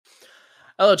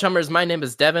Hello, chummers. My name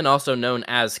is Devin, also known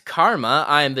as Karma.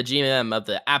 I am the GM of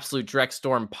the Absolute Direct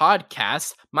Storm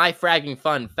podcast. My fragging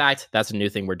fun fact, that's a new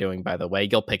thing we're doing, by the way.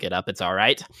 You'll pick it up. It's all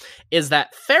right. Is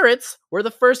that ferrets were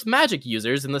the first magic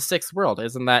users in the Sixth World.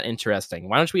 Isn't that interesting?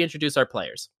 Why don't we introduce our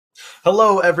players?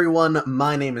 Hello, everyone.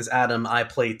 My name is Adam. I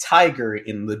play Tiger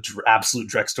in the Absolute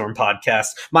Direct Storm podcast.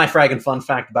 My fragging fun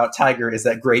fact about Tiger is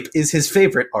that grape is his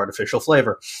favorite artificial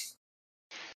flavor.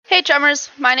 Hey chummers,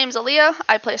 my name's Aaliyah.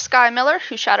 I play Sky Miller,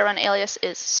 whose Shadowrun alias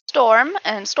is Storm,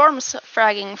 and Storm's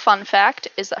fragging fun fact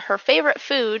is that her favorite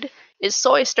food is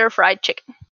soy stir-fried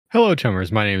chicken. Hello chummers,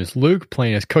 my name is Luke,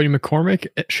 playing as Cody McCormick,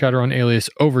 Shadowrun alias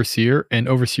Overseer, and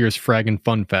Overseer's fragging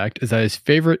fun fact is that his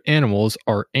favorite animals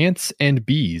are ants and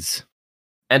bees.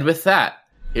 And with that,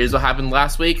 here's what happened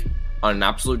last week on an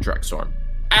Absolute Direct Storm.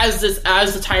 As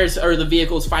the tires or the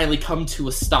vehicles finally come to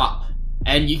a stop,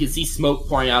 and you can see smoke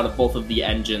pouring out of both of the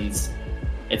engines,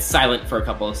 it's silent for a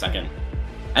couple of seconds.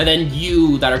 And then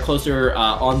you that are closer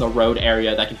on the road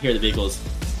area that can hear the vehicles,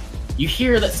 you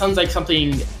hear that sounds like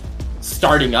something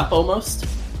starting up almost.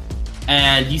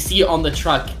 And you see on the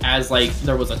truck as like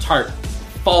there was a tarp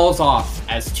falls off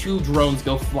as two drones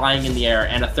go flying in the air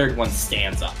and a third one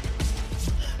stands up.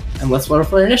 And let's roll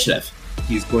for initiative.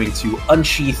 He's going to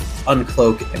unsheath,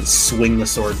 uncloak, and swing the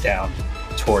sword down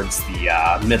towards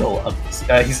the middle of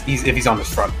if he's on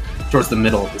his front, towards the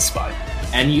middle of the spine.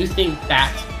 And you think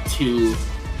back to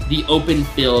the open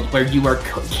field where you are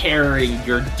carrying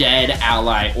your dead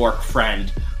ally orc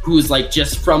friend, who's like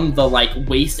just from the like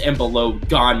waist and below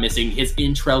gone missing, his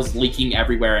entrails leaking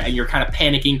everywhere, and you're kind of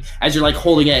panicking as you're like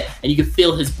holding it, and you can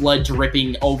feel his blood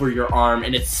dripping over your arm,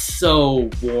 and it's so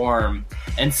warm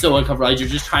and so uncomfortable as you're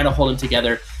just trying to hold him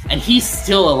together, and he's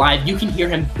still alive. You can hear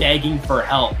him begging for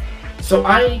help. So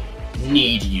I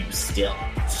need you still.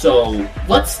 So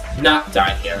let's not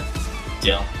die here,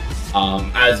 still,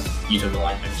 as you took the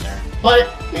life damage there.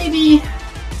 But maybe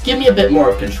give me a bit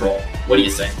more of control. What do you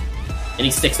say? And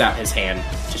he sticks out his hand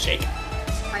to shake.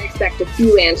 I expect a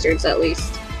few answers at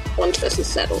least once this is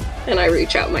settled, and I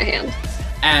reach out my hand.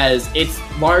 As its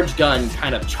large gun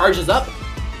kind of charges up.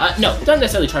 No, it doesn't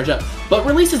necessarily charge up, but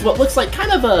releases what looks like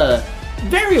kind of a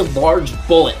very large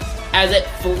bullet as it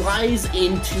flies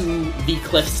into the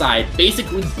cliffside,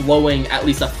 basically blowing at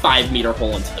least a 5-meter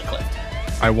hole into the cliff.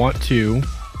 I want to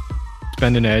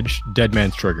spend an edge, dead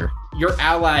man's trigger. Your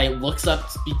ally looks up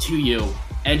to you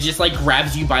and just like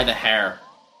grabs you by the hair.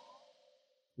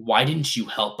 Why didn't you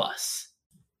help us?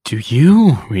 Do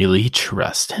you really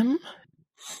trust him?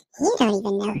 You don't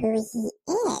even know who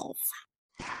he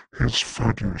is. He's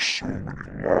fed you so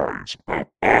many lies about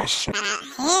us.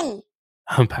 About him.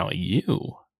 About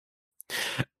you?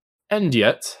 And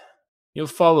yet, you'll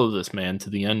follow this man to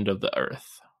the end of the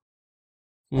earth.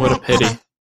 What a pity.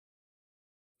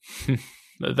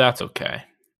 That's okay.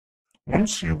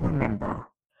 Once you remember,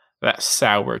 that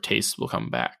sour taste will come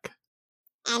back.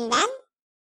 And then?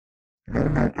 you'll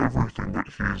know everything that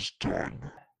he's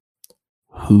done.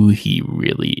 Who he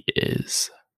really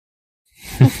is.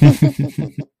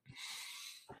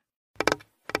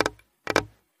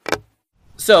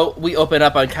 So we open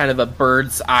up on kind of a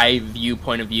bird's eye view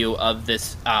point of view of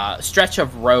this stretch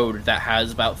of road that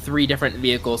has about 3 different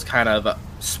vehicles kind of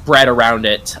spread around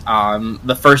it.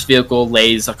 The first vehicle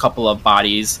lays a couple of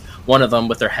bodies, one of them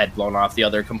with their head blown off, the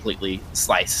other completely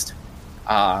sliced.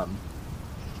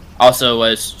 Also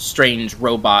a strange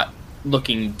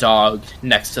robot-looking dog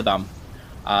next to them.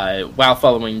 While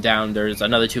following down, there's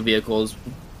another 2 vehicles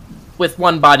with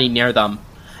one body near them.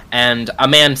 And a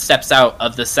man steps out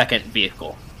of the second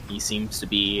vehicle. He seems to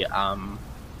be,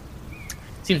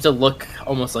 seems to look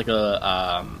almost like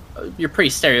you're pretty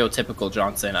stereotypical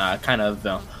Johnson. Kind of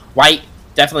white,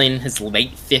 definitely in his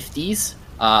late 50s.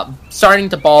 Starting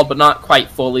to bald, but not quite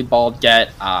fully bald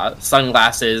yet.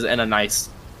 Sunglasses and a nice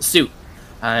suit.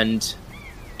 And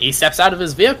he steps out of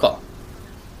his vehicle.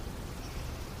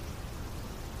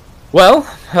 Well,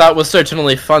 that was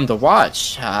certainly fun to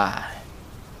watch.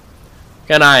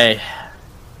 Can I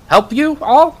help you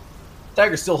all?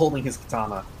 Tiger's still holding his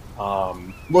katana.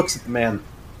 Looks at the man.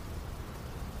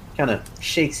 Kind of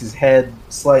shakes his head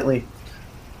slightly.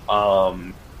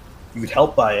 You would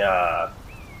help by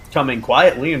coming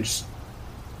quietly and just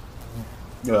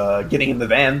getting in the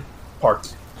van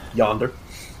parked yonder.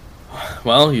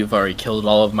 Well, you've already killed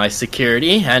all of my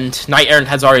security, and Knight Errant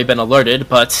has already been alerted,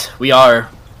 but we are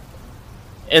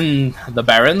in the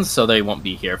Barrens, so they won't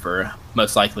be here for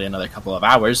most likely another couple of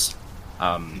hours.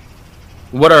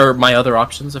 What are my other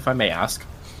options, if I may ask?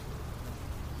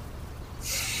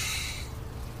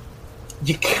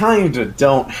 You kinda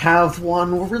don't have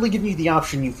one. We're really giving you the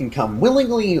option you can come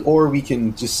willingly, or we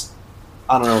can just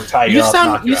I don't know, tie you, You up, knock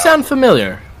sound you out. sound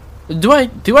familiar. Do I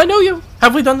know you?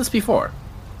 Have we done this before?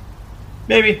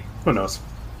 Maybe. Who knows?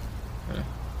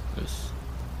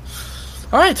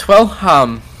 All right.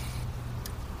 Well,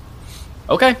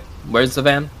 okay. Where's the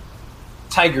van?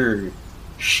 Tiger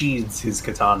sheathes his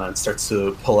katana and starts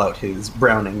to pull out his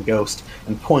Browning Ghost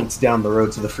and points down the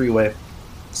road to the freeway.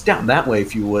 It's down that way.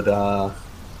 If you would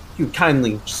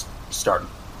kindly just start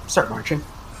marching.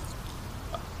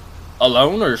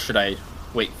 Alone, or should I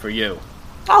wait for you?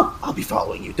 I'll be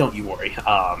following you. Don't you worry.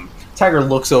 Tiger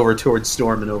looks over towards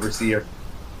Storm and Overseer.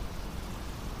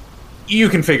 You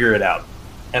can figure it out.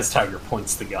 As Tiger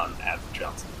points the gun at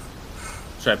Johnson.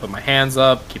 Should I put my hands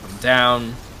up, keep them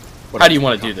down? How do you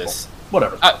want to do this?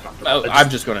 Whatever. I'm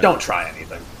just gonna. Don't try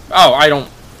anything. Oh, I don't.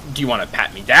 Do you want to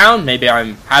pat me down? Maybe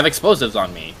I have explosives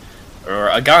on me, or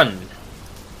a gun.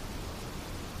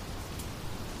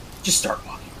 Just start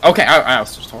walking. Okay, I'll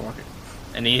start walking.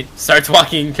 And he starts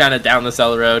walking kind of down the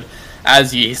cell road.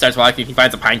 As he starts walking, he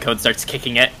finds a pine cone, starts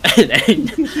kicking it.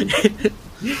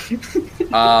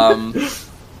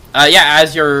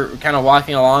 As you're kind of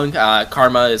walking along,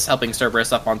 Karma is helping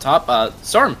Cerberus up on top.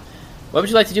 Storm, what would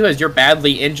you like to do as you're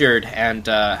badly injured and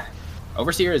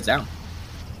Overseer is down?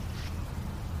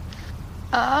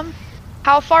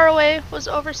 How far away was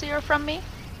Overseer from me?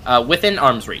 Within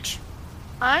arm's reach.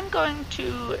 I'm going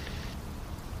to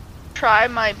try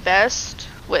my best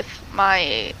with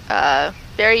my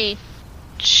very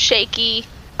shaky,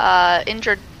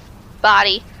 injured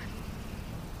body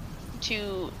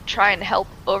to try and help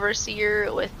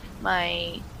Overseer with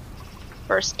my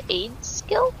first aid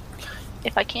skill,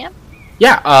 if I can.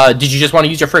 Yeah, did you just want to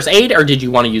use your first aid, or did you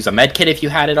want to use a med kit if you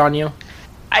had it on you?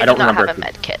 I don't do not remember. have a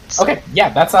med kit. So. Okay, yeah,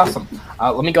 that's awesome.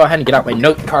 Let me go ahead and get out my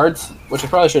note cards, which I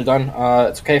probably should have done.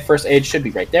 It's okay, first aid should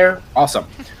be right there. Awesome.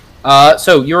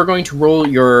 So you're going to roll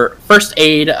your first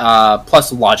aid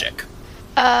plus logic.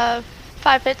 5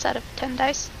 hits out of 10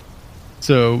 dice.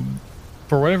 So,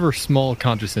 for whatever small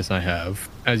consciousness I have,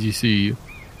 as you see,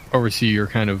 Overseer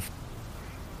kind of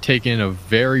taking a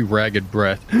very ragged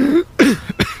breath.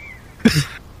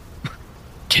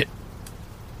 Kit.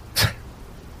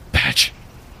 Patch.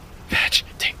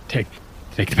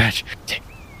 Take the patch.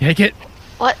 Take it.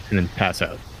 What? And then pass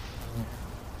out.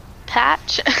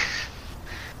 Patch?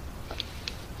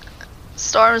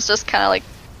 Storm's just kind of like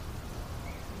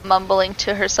mumbling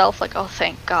to herself, like, "Oh,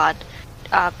 thank God."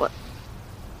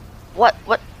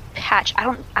 What patch? I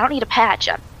don't need a patch.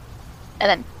 And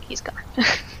then he's gone.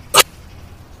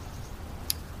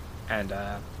 And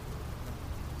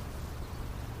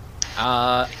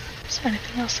Is there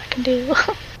anything else I can do?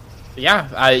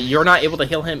 yeah, you're not able to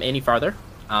heal him any farther.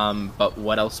 But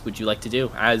what else would you like to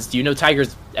do? As you know,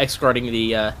 Tiger's escorting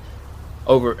the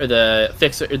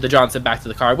the Johnson back to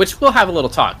the car, which we'll have a little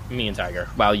talk, me and Tiger,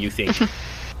 while you think.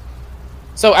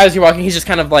 So as you're walking, he's just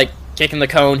kind of like kicking the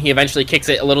cone. He eventually kicks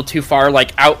it a little too far,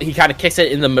 like out. He kind of kicks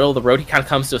it in the middle of the road. He kind of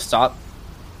comes to a stop,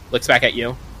 looks back at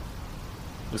you,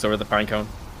 looks over the pine cone,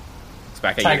 looks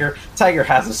back at you. Tiger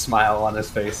has a smile on his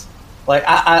face. Like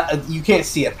you can't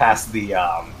see it past the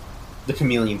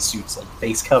chameleon suit's like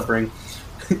face covering.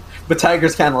 But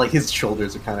Tiger's kind of like, his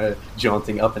shoulders are kind of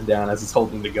jaunting up and down as he's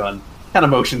holding the gun. Kind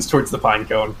of motions towards the pine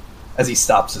cone as he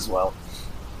stops as well.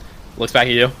 Looks back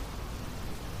at you.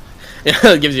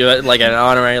 Gives you like an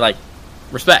honorary like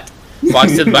respect.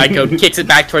 Walks to the pine cone, kicks it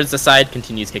back towards the side,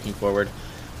 continues kicking forward.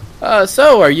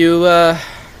 So are you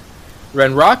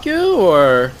Renraku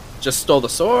or just stole the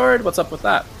sword? What's up with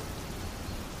that?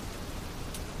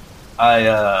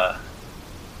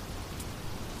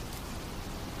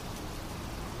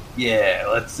 Yeah,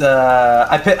 let's.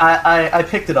 I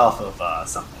picked it off of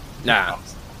something. Nah.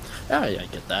 Oh, yeah, I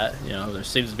get that. You know, there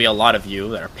seems to be a lot of you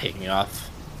that are picking off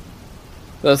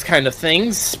those kind of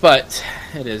things, but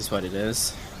it is what it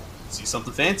is. See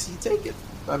something fancy, you take it.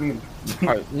 I mean,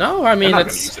 no, I mean I'm not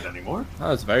it's. gonna use it anymore.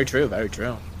 Oh, it's very true. Very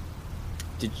true.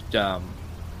 Did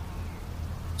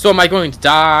So am I going to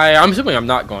die? I'm assuming I'm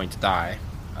not going to die.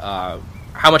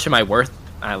 How much am I worth,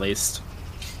 at least?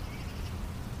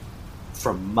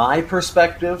 From my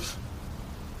perspective,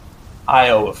 I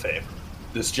owe a favor.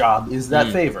 This job is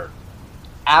that favor.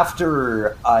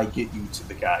 After I get you to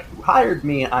the guy who hired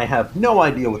me, I have no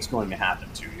idea what's going to happen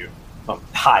to you.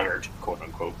 Hired, quote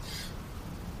unquote.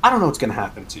 I don't know what's going to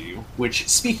happen to you. Which,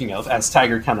 speaking of, as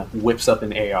Tiger kind of whips up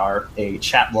an AR, a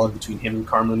chat log between him and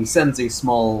Karma, and he sends a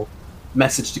small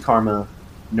message to Karma,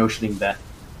 notioning that,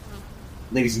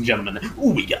 ladies and gentlemen,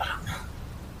 we got him.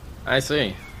 I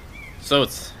see. So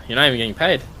you're not even getting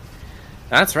paid.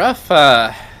 That's rough.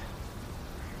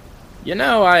 You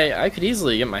know, I could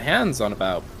easily get my hands on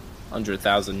about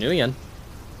 100,000 Nuyen.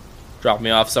 drop me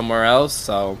off somewhere else,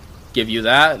 I'll give you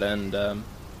that, and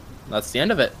that's the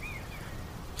end of it.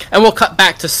 And we'll cut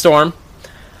back to Storm.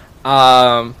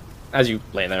 As you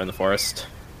lay there in the forest,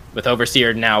 with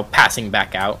Overseer now passing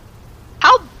back out.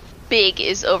 How big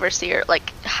is Overseer?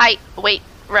 Like, height, weight,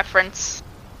 reference?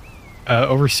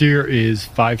 Overseer is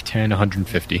 5'10",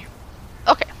 150.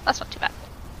 Okay, that's not too bad.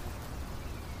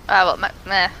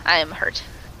 I am hurt.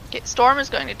 Okay, Storm is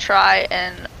going to try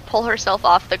and pull herself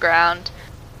off the ground,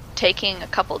 taking a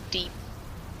couple deep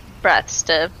breaths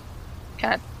to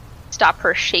kind of stop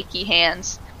her shaky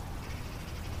hands,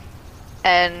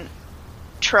 and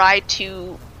try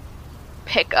to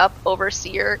pick up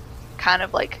Overseer kind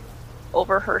of like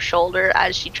over her shoulder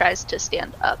as she tries to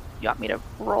stand up. You want me to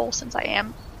roll since I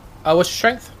am? What's your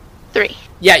strength? 3.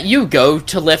 Yeah, you go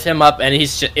to lift him up, and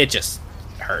it just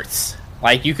hurts.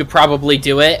 Like, you could probably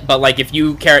do it, but like if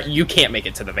you can't make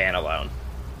it to the van alone.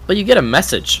 But you get a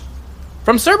message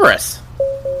from Cerberus.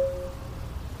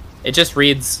 It just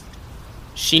reads,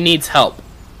 "She needs help."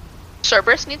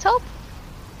 Cerberus needs help?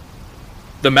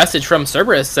 The message from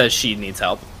Cerberus says she needs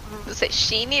help. Does it say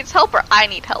she needs help or I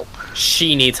need help?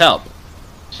 She needs help.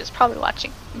 She's probably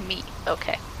watching me.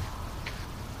 Okay.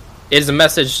 It is a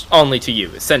message only to you.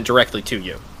 It's sent directly to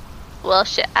you. Well,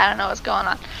 shit, I don't know what's going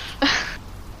on.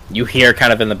 You hear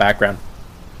kind of in the background,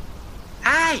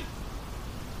 Hey!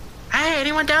 Hey,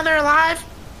 anyone down there alive?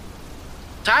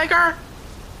 Tiger?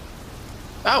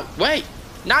 Oh, wait.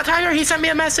 Not Tiger, he sent me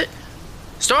a message.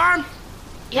 Storm?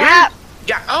 Yeah!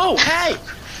 Yeah. Oh, hey!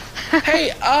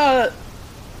 Hey,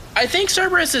 I think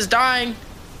Cerberus is dying.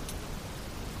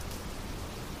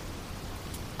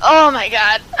 Oh my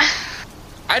god.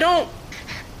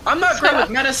 I'm not great with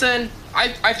medicine.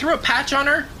 I threw a patch on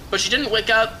her, but she didn't wake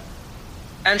up.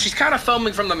 And she's kind of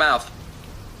foaming from the mouth.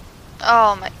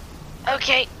 Oh my...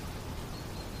 Okay.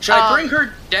 Should I bring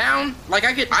her down? Like,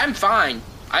 I'm fine.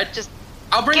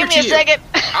 I'll bring her to you. Give me a second.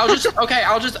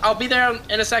 I'll be there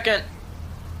in a second.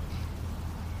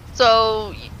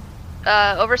 So,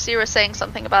 Overseer was saying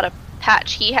something about a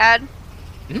patch he had.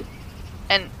 Mm-hmm.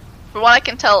 And from what I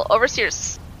can tell,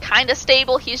 Overseer's kind of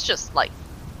stable. He's just, like,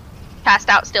 passed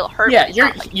out, still hurt. Yeah,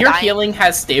 your your healing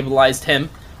has stabilized him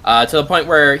to the point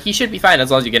where he should be fine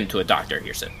as long as you get him to a doctor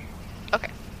here soon.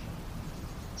 Okay.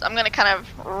 So I'm going to kind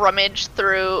of rummage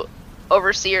through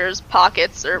Overseer's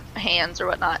pockets or hands or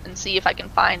whatnot and see if I can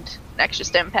find an extra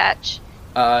stem patch.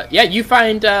 Yeah, you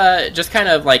find just kind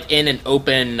of like in an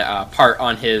open part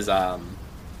on his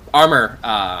armor.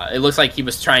 It looks like he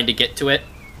was trying to get to it.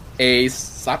 A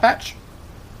slap patch?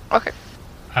 Okay.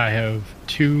 I have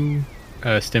 2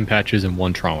 stim patches and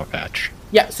 1 trauma patch.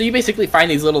 Yeah, so you basically find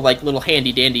these little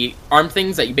handy dandy arm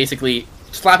things that you basically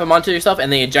slap them onto yourself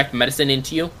and they inject medicine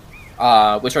into you,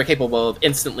 which are capable of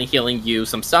instantly healing you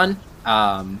some stun,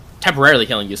 temporarily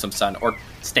healing you some stun, or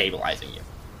stabilizing you.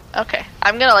 Okay.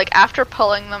 I'm gonna, like, after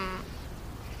pulling them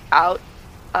out,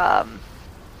 I'm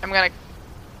gonna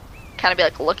kind of be,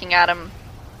 like, looking at them.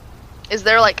 Is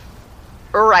there, like,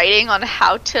 writing on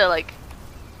how to, like,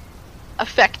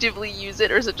 effectively use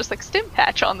it, or is it just, like, stim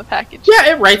patch on the package?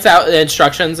 Yeah, it writes out the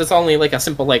instructions. It's only, like, a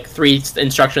simple, like, 3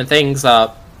 instruction things.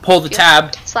 Pull the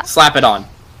tab, slap it on.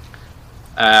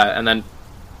 And then...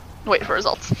 wait for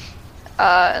results.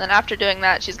 And then after doing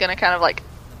that, she's gonna kind of, like,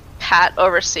 pat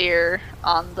Overseer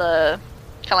on the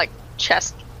kind of like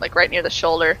chest, like right near the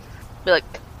shoulder. Be like,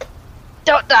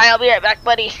 "Don't die, I'll be right back,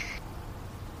 buddy."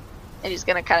 And he's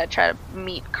gonna kind of try to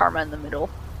meet Karma in the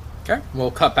middle. Okay, we'll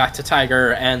cut back to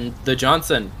Tiger and the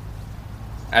Johnson,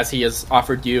 as he has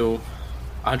offered you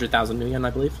 100,000 million, I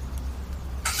believe.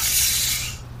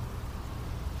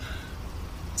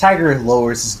 Tiger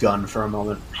lowers his gun for a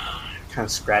moment, kind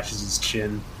of scratches his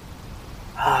chin.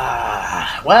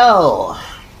 Well...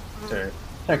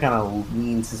 He kind of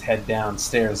leans his head down,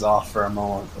 stares off for a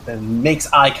moment, but then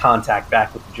makes eye contact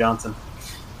back with the Johnson.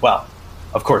 Well,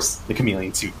 of course, the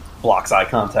chameleon suit blocks eye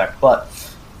contact, but...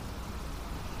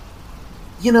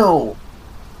 You know,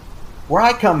 where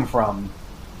I come from,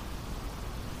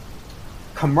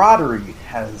 camaraderie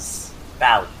has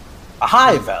value. A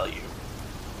high value.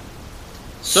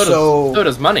 So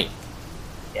does money.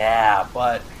 Yeah,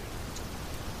 but...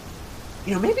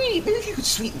 You know, maybe if you could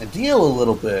sweeten the deal a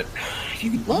little bit,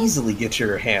 you could easily get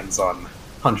your hands on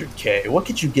 100K. What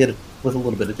could you get with a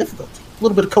little bit of difficulty? A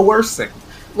little bit of coercing.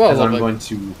 Well, as I'm going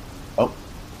to... Oh.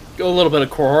 A little bit of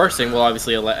coercing will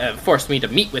obviously force me to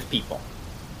meet with people.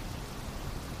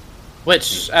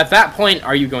 Which, at that point,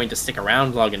 are you going to stick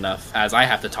around long enough, as I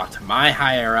have to talk to my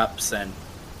higher-ups, and...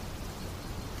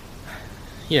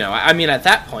 You know, I mean, at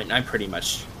that point, I'm pretty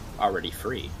much already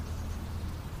free.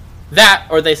 That,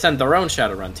 or they send their own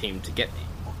Shadowrun team to get me.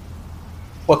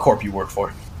 What corp you work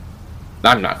for?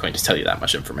 I'm not going to tell you that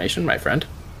much information, my friend.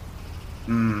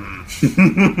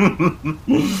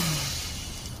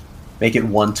 Make it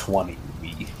 120.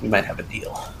 We might have a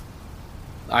deal.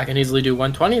 I can easily do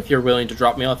 120 if you're willing to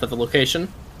drop me off at the location.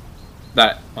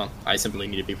 I simply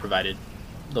need to be provided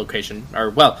location,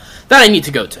 that I need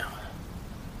to go to.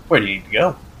 Where do you need to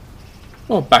go?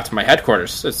 Well, back to my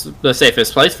headquarters. It's the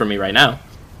safest place for me right now.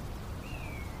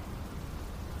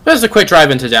 Just a quick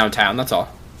drive into downtown, that's all.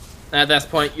 At this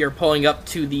point, you're pulling up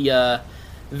to the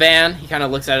van. He kind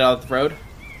of looks at it off the road.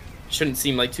 Shouldn't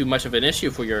seem like too much of an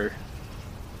issue for your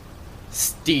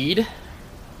steed.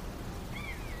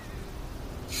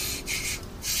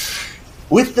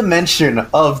 With the mention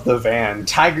of the van,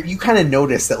 Tiger, you kind of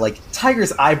notice that, like,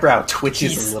 Tiger's eyebrow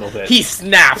twitches a little bit. He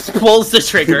snaps, pulls the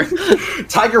trigger.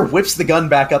 Tiger whips the gun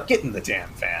back up. Get in the damn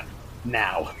van.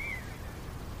 Now.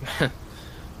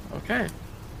 Okay.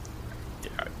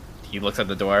 He looks at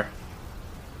the door.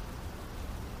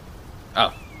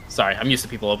 Oh, sorry. I'm used to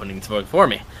people opening the door for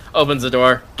me. Opens the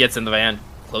door, gets in the van,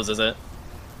 closes it,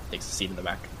 takes a seat in the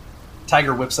back.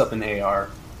 Tiger whips up an AR.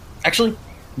 Actually,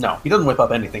 no, he doesn't whip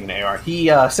up anything in AR. He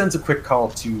sends a quick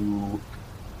call to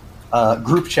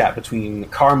group chat between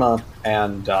Karma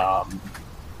and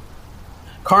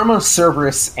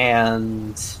Cerberus,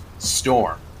 and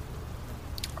Storm.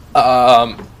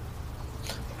 Karma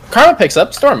picks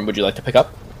up. Storm, would you like to pick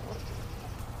up?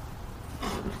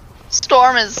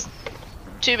 Storm is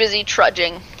too busy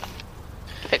trudging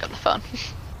to pick up the phone.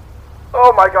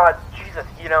 Oh my god, Jesus,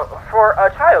 for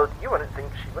a child, you wouldn't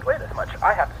think she would weigh this much.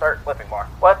 I have to start lifting more.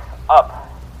 What's up?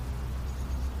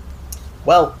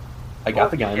 Well, I got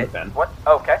the guy in the van. What?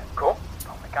 Okay, cool.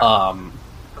 Oh my god.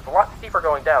 So it's a lot steeper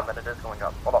going down than it is going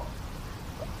up. Hold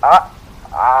on.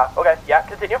 Okay, yeah,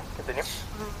 continue.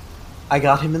 I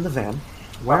got him in the van.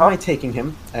 Where am I taking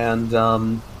him? And,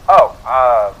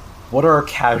 what are our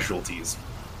casualties?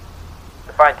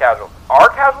 Define casualties. Our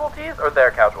casualties or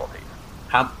their casualties?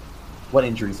 What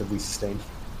injuries have we sustained?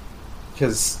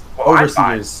 Because Well,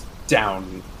 Overseer's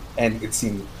down, and it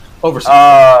seemed...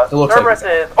 Overseer. It looks Cerberus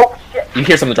like is... Oh, shit! You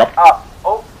hear something drop.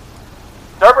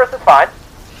 Cerberus is fine.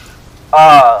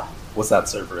 What's that,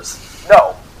 Cerberus?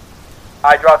 No.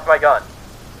 I dropped my gun.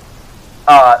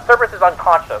 Cerberus is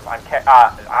unconscious.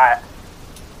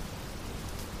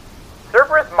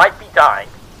 Cerberus might be dying.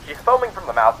 She's foaming from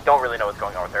the mouth. You don't really know what's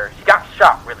going on with her. She got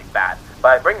shot really bad.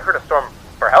 But I'm bringing her to Storm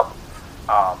for help.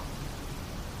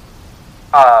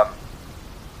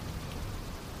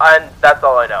 And that's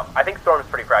all I know. I think Storm's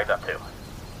pretty fragged up too.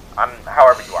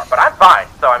 However you are. But I'm fine.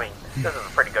 So, I mean, this is a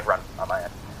pretty good run on my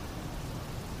end.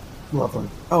 Lovely.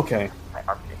 Okay. My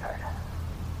arm's getting tired.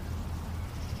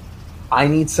 I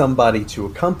need somebody to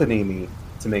accompany me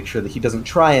to make sure that he doesn't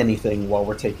try anything while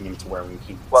we're taking him to where he needs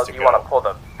to go. Well, do you want to pull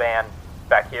the van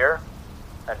back here?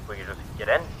 And we can just get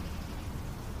in?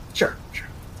 Sure.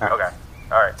 All right. Okay.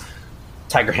 Alright.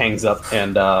 Tiger hangs up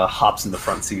and hops in the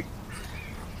front seat.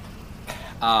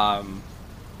 So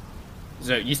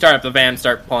you start up the van,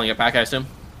 start pulling it back, I assume?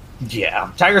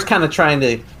 Yeah. Tiger's kind of trying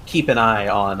to keep an eye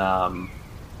on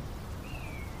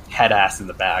head ass in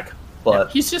the back. But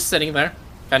yeah, he's just sitting there,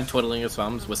 kind of twiddling his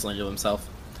thumbs, whistling to himself.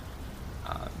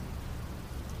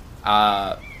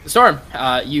 Storm,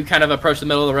 you kind of approach the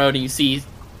middle of the road and you see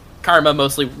Karma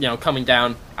mostly, coming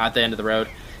down at the end of the road.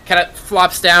 Kind of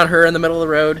flops down her in the middle of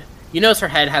the road. You notice her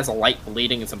head has a light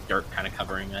bleeding and some dirt kind of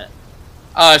covering it.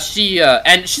 And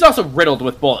she's also riddled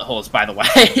with bullet holes, by the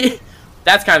way.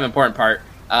 That's kind of an important part.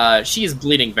 She is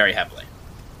bleeding very heavily.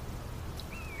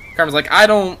 Karma's like,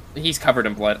 he's covered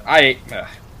in blood.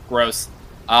 Gross.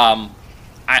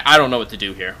 I don't know what to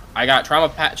do here. I got trauma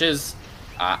patches.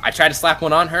 I tried to slap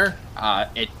one on her.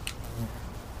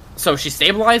 So she's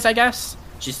stabilized, I guess.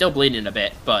 She's still bleeding a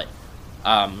bit, but,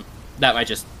 that might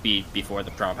just be before the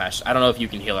trauma patch. I don't know if you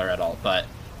can heal her at all, but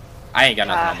I ain't got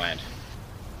nothing on my end.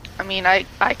 I mean, I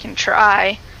can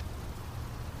try.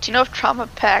 Do you know if trauma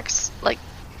packs,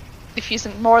 if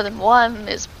using more than one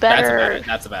is better?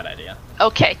 That's a bad idea.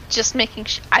 Okay, just making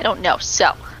I don't know,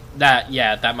 so. That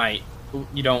might...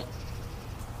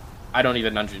 I don't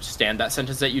even understand that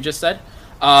sentence that you just said.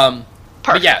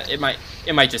 But yeah, it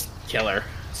might just kill her,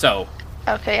 so...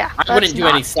 Okay, yeah. I wouldn't do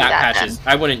any slap patches.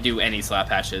 I wouldn't do any slap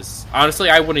patches. Honestly,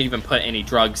 I wouldn't even put any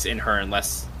drugs in her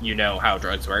unless you know how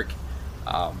drugs work.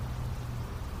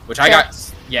 Which I got...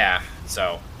 Yeah,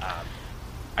 so...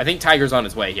 I think Tiger's on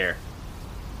his way here.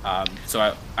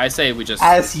 So I say we just...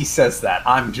 As he says that,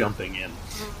 I'm jumping in.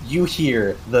 You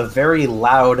hear the very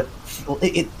loud...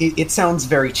 It sounds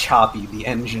very choppy, the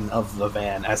engine of the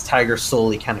van, as Tiger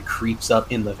slowly kind of creeps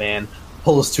up in the van,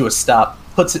 pulls to a stop,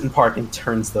 puts it in park and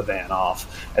turns the van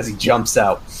off as he jumps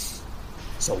out.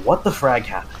 So what the frag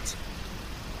happened?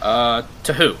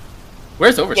 To who?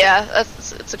 Where's Overseer? Yeah,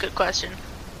 it's a good question.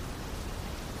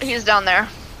 He's down there.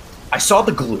 I saw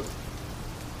the glue.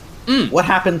 What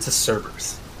happened to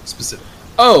Cerberus, specifically?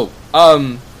 Oh,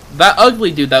 that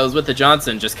ugly dude that was with the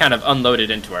Johnson just kind of unloaded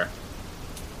into her.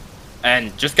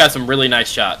 And just got some really nice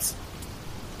shots.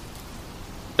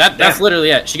 That's literally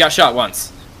it. She got shot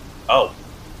once. Oh.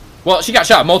 Well, she got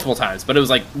shot multiple times, but it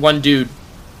was like one dude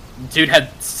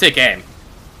had sick aim.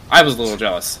 I was a little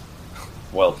jealous.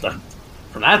 Well done.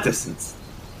 From that distance.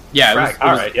 Yeah,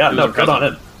 Alright, yeah, no, good on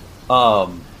him.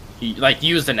 He, like,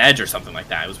 used an edge or something like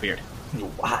that. It was weird.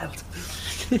 Wild.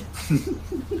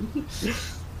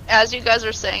 As you guys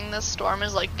are saying this, Storm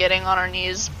is like getting on her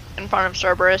knees in front of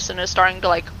Cerberus and is starting to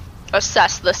like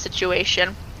assess the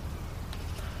situation.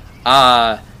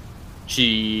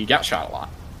 She got shot a lot.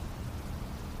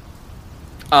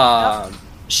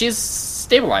 She's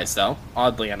stabilized though,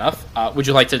 oddly enough. Would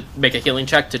you like to make a healing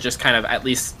check to just kind of at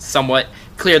least somewhat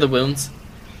clear the wounds?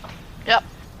 Yep.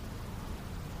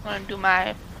 I'm gonna do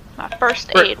my first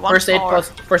aid once more.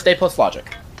 First aid plus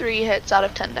logic. 3 hits out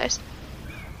of 10 dice.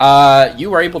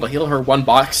 You were able to heal her 1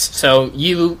 box, so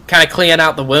you kind of clean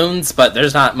out the wounds, but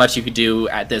there's not much you could do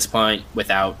at this point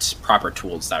without proper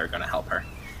tools that are going to help her.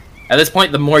 At this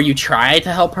point, the more you try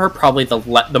to help her, probably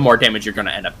the more damage you're going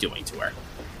to end up doing to her.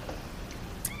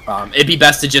 It'd be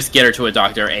best to just get her to a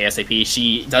doctor ASAP.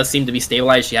 She does seem to be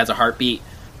stabilized, she has a heartbeat,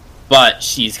 but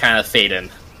she's kind of fading.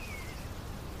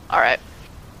 Alright.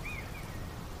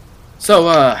 So,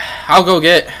 I'll go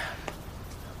get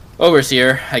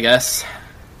Overseer, I guess.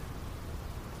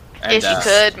 And, if you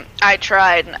could, I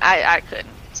tried, and I couldn't.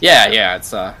 Yeah, it's,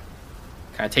 kind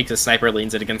of takes a sniper,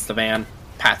 leans it against the van,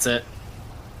 pats it,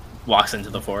 walks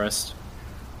into the forest.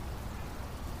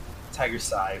 Tiger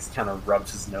sighs, kind of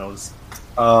rubs his nose.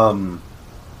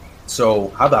 So,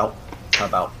 how about,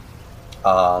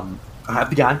 I have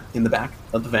the guy in the back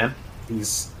of the van.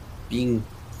 He's being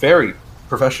very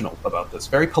professional about this,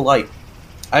 very polite.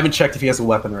 I haven't checked if he has a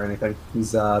weapon or anything.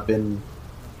 He's been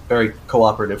very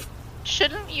cooperative.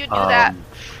 Shouldn't you do that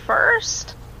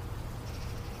first?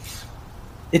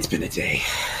 It's been a day.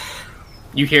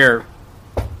 You hear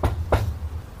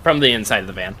from the inside of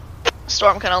the van.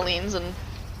 Storm kind of leans and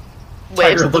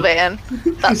waves at the van.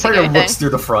 That's Tiger anything. looks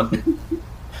through the front.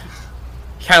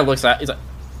 He kind of looks at. He's like,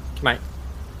 "Can I?"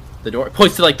 The door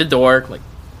points to like the door. Like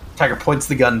Tiger points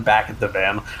the gun back at the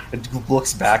van and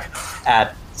looks back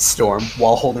at Storm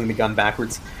while holding the gun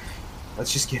backwards.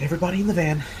 Let's just get everybody in the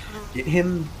van.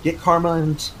 Get Karma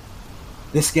and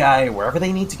this guy wherever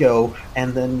they need to go,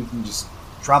 and then you can just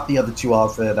drop the other 2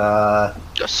 off at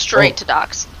Go straight to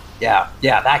Doc's. Yeah,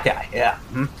 that guy. Yeah.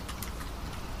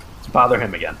 Bother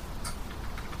him again.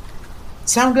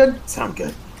 Sound good? Sound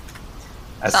good.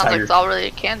 Sounds like it's all really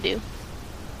it can do.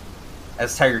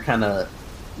 As Tiger kind of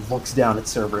looks down at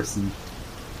Cerberus and...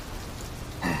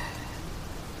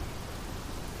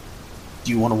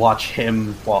 Do you want to watch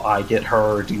him while I get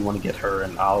her, or do you want to get her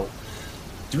and I'll...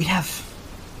 Do we have...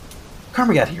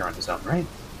 Karma got here on his own, right?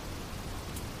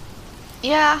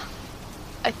 Yeah.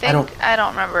 I don't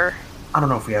remember. I don't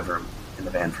know if we have room in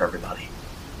the van for everybody.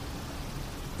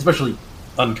 Especially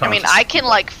unconscious. I mean, I can,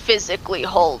 like, physically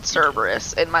hold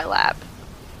Cerberus in my lap.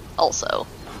 Also.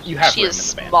 you have she room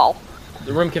is in the van. small.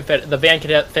 The room can fit. The van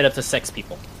can fit up to 6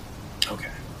 people. Okay.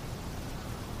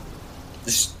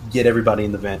 Just get everybody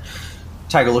in the van.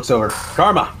 Tiger looks over.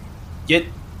 Karma, get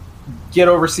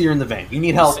Overseer in the van. You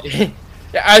need help.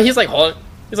 Yeah, he's like, hold it.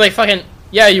 He's like, fucking,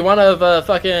 yeah, you want to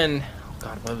fucking, oh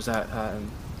god, what was that?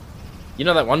 You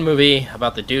know that one movie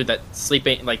about the dude that's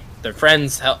sleeping, like, their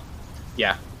friends help?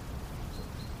 Yeah.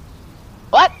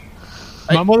 What?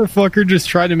 My motherfucker just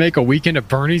tried to make a Weekend at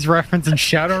Bernie's reference in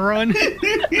Shadowrun.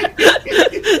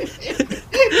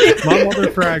 My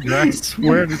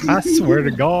motherfucker, I swear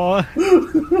to God.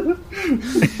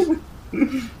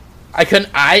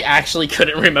 I actually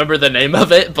couldn't remember the name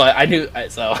of it, but I knew,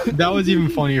 so. That was even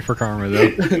funnier for Karma,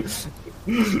 though.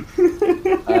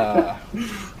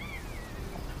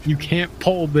 You can't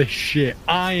pull this shit.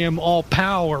 I am all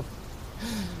power.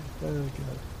 Oh,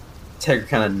 God. Tiger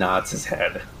kind of nods his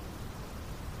head.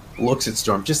 Looks at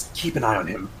Storm. Just keep an eye on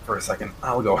him for a second.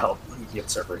 I'll go help. Let me get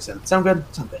Cerberus in. Sound good?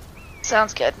 Sound good.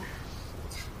 Sounds good.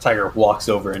 Tiger walks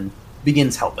over and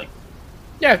begins helping.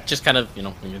 Yeah, just kind of,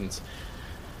 begins.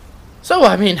 So,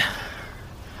 I mean,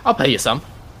 I'll pay you some.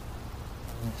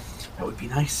 That would be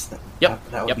nice. That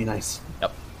would be nice.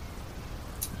 Yep.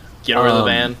 Get over to the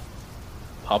van.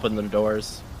 Pop in the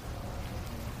doors.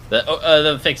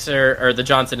 The fixer, or the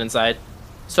Johnson inside.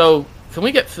 So, can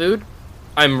we get food?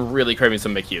 I'm really craving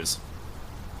some McHughes.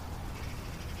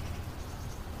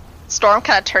 Storm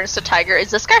kind of turns to Tiger.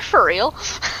 Is this guy for real?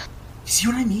 You see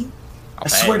what I mean? I'll I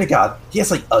pay. swear to God,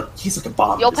 he's like a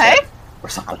bomb. You'll in his pay? head or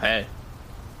something. I'll pay.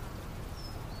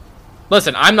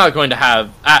 Listen, I'm not going to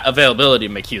have availability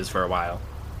of McHughes for a while.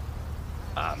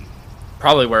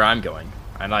 Probably where I'm going.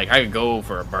 And like, I could go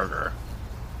for a burger.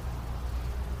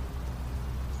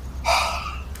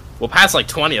 We'll pass like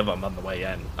 20 of them on the way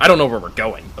in. I don't know where we're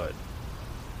going, but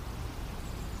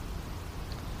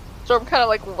Storm kind of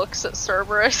like looks at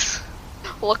Cerberus,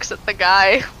 looks at the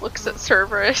guy, looks at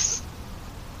Cerberus.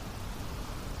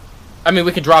 I mean,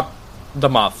 we can drop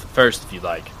them off first if you'd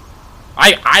like.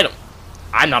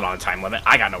 I'm not on a time limit.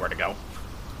 I got nowhere to go.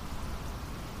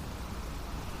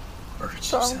 Burgers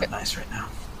So I'm sound good. nice right now.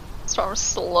 Storm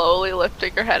slowly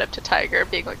lifting her head up to Tiger,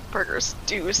 being like, burgers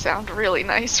do sound really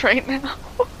nice right now.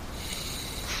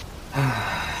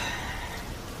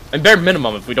 And bare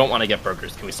minimum, if we don't want to get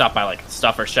burgers, can we stop by like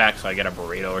Stuffer Shack so I get a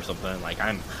burrito or something? Like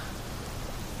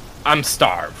I'm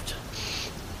starved.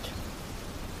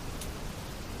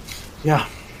 Yeah.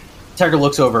 Tiger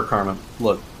looks over at Carmen.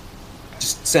 Look,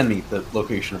 just send me the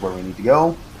location of where we need to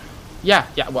go. Yeah.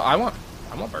 Well, I want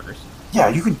burgers. Yeah,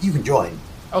 you can join.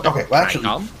 Okay. Okay, well, Can I actually,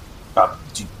 come?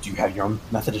 Do you have your own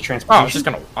method of Oh,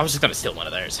 transportation? I was just gonna steal one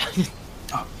of theirs.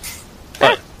 Oh,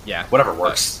 But yeah, whatever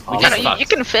works. we I just don't know, fucked. you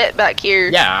can fit back here.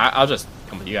 Yeah, I'll just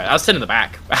come with you guys. I'll sit in the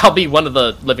back. I'll be one of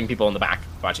the living people in the back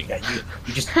watching. Yeah,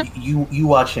 you just you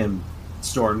watch him,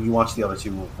 Storm. You watch the other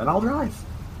two, and I'll drive.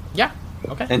 Yeah.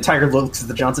 Okay. And Tiger looks at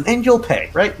the Johnson, and you'll pay,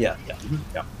 right? Yeah.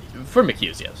 For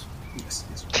McHughes, yes. Yes.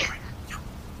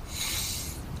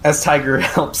 As Tiger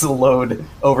helps load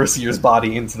Overseer's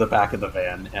body into the back of the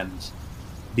van and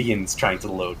begins trying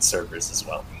to load Cerberus as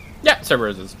well. Yeah,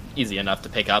 Cerberus is easy enough to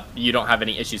pick up. You don't have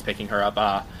any issues picking her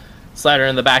up. Slide her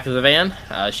in the back of the van.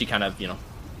 She kind of,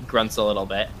 grunts a little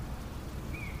bit.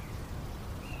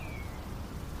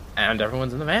 And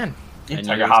everyone's in the van. And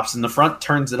Tiger hops in the front,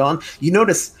 turns it on. You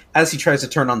notice as he tries to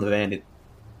turn on the van, it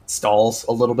stalls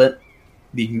a little bit.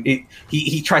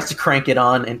 He tries to crank it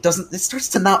on and it starts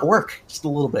to not work just a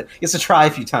little bit. He has to try a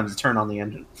few times to turn on the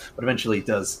engine, but eventually it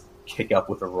does kick up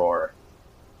with a roar,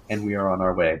 and we are on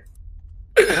our way.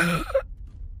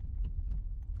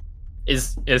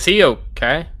 Is he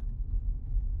okay?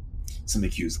 Some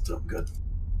McHughes will do him good.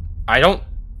 I don't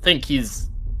think he's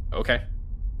okay.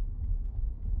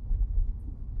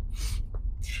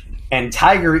 And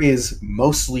Tiger is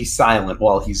mostly silent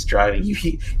while he's driving.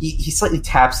 He slightly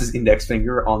taps his index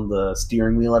finger on the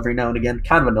steering wheel every now and again,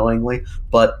 kind of annoyingly,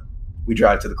 but we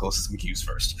drive to the closest McHughes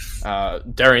first.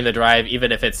 During the drive,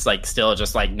 even if it's like still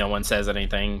just like no one says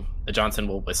anything, the Johnson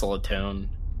will whistle a tune.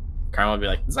 Carl will be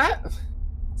like, Is that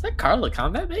Carl the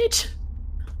combat mage?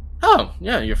 Oh,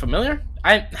 yeah, you're familiar?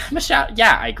 I'm a shout.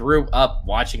 Yeah, I grew up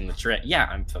watching the trip. Yeah,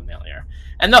 I'm familiar.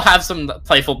 And they'll have some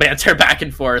playful banter back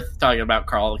and forth talking about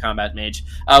Carl the Combat Mage,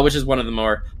 which is one of the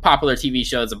more popular TV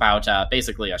shows about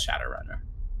basically a Shadowrunner.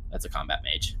 That's a combat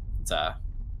mage.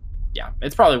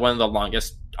 It's probably one of the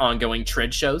longest ongoing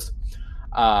Trid shows.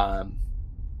 But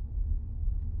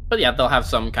yeah, they'll have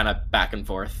some kind of back and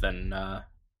forth, and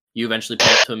you eventually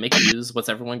pull up to make use. What's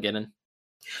everyone getting?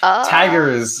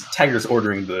 Tiger's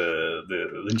ordering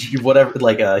the whatever,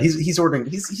 like he's ordering,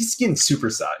 he's getting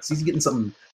supersized. He's getting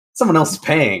something someone else is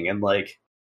paying, and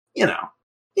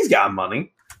he's got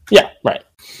money. Yeah, right.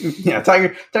 Yeah,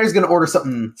 Tiger's gonna order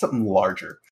something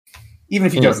larger, even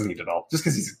if he doesn't need it all, just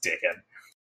because he's a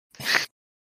dickhead.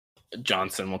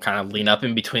 Johnson will kind of lean up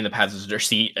in between the passenger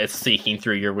seat, seeking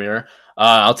through your rear.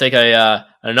 I'll take a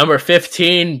number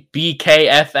 15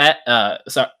 BKFL.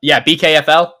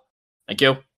 BKFL. Thank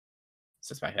you.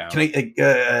 Sits back down. Can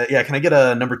I get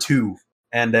a number 2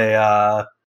 and a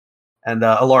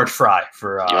large fry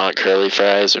for? Do you want curly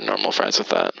fries or normal fries with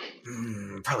that?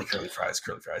 Probably curly fries.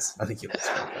 I think he likes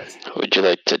curly fries. Would you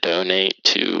like to donate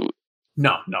to?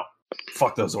 No.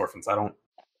 Fuck those orphans. I don't.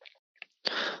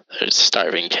 There's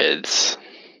starving kids.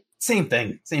 Same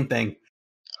thing.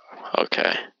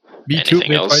 Okay. Me too.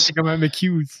 Anything else? I think I'm at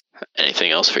McHughes.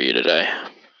 Anything else for you today?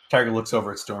 Tiger looks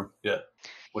over at Storm. Yeah.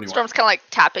 What do you Storm's kind of like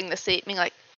tapping the seat, being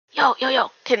like, yo,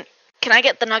 can I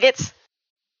get the nuggets?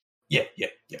 want?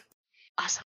 Yeah.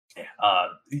 Awesome. Yeah.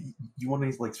 You want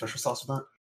any like special sauce with that?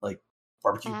 Like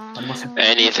barbecue? Honey mustard?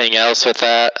 Anything else with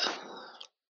that?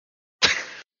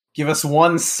 Give us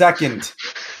 1 second.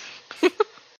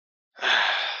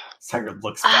 Tiger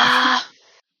looks back.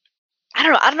 I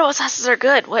don't know what sauces are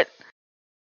good. What?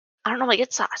 I don't normally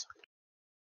get sauce.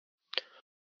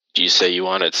 Do you say you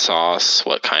wanted sauce?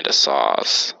 What kind of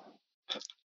sauce?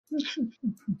 This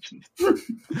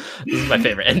is my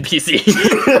favorite NPC.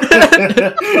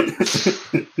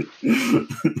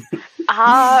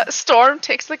 Storm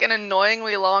takes like an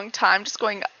annoyingly long time just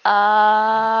going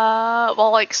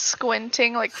while like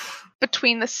squinting like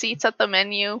between the seats at the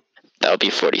menu. That would be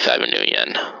 45 new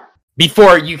yen.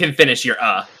 Before you can finish your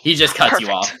he just cuts you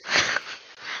off.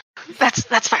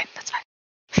 That's fine.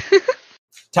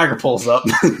 Tiger pulls up.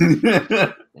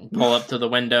 Pull up to the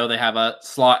window. They have a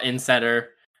slot insetter,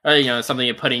 or something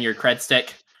you put in your cred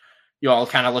stick. You all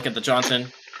kind of look at the Johnson.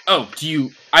 Oh,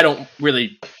 I don't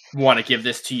really want to give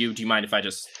this to you. Do you mind if I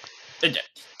just... It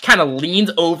kind of leans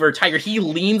over, Tiger. He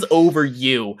leans over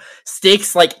you,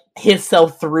 sticks like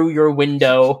himself through your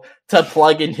window to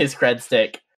plug in his cred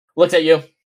stick. Looks at you.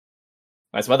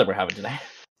 Nice weather we're having today.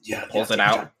 Yeah. Pulls it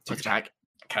out. Puts it back.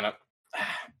 Kind of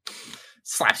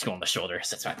slaps you on the shoulder.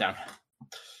 Sits back down.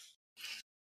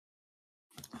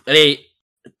 A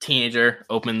teenager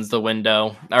opens the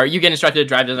window. Or you get instructed to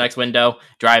drive to the next window.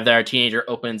 Drive there. Teenager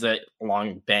opens it.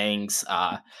 Long bangs.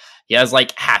 He has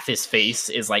like half his face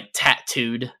is like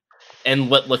tattooed in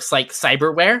what looks like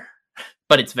cyberware,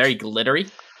 but it's very glittery.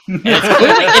 And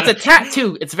it's a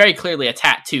tattoo. It's very clearly a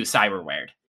tattoo cyberware.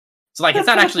 So like it's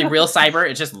not actually real cyber.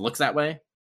 It just looks that way.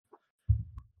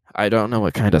 I don't know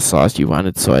what kind of sauce you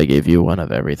wanted, so I gave you one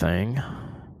of everything.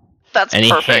 That's and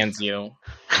perfect. He hands you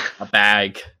a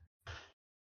bag.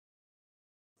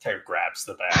 Tiger grabs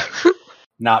the bag,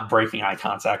 not breaking eye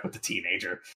contact with the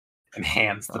teenager, and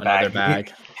hands the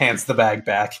bag. Hands the bag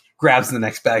back. Grabs the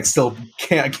next bag, still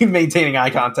maintaining eye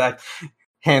contact.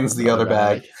 Hands the other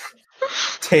bag.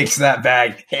 Takes that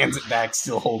bag, hands it back,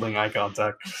 still holding eye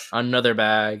contact. Another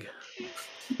bag,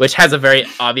 which has a very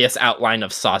obvious outline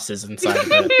of sauces inside of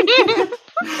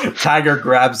it. Tiger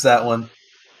grabs that one,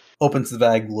 opens the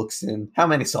bag, looks in. How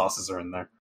many sauces are in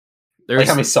there? Like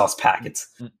how many sauce packets?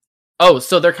 Oh,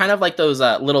 so they're kind of like those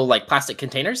little like plastic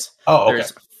containers. Oh, okay.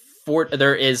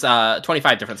 There is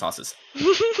 25 different sauces.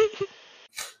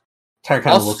 Tiger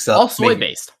kind of looks up. All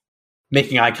soy-based.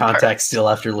 Making eye contact still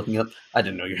after looking up. I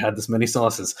didn't know you had this many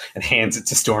sauces. And hands it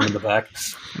to Storm in the back.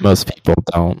 Most people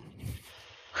don't.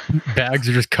 Bags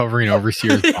are just covering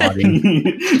Overseer's body.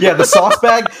 Yeah, the sauce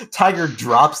bag, Tiger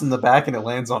drops in the back and it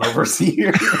lands on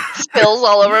Overseer. Spills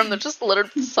all over him. They're just littered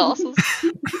with sauces.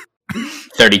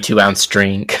 32-ounce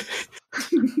drink.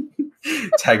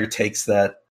 Tiger takes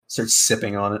that, starts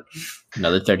sipping on it.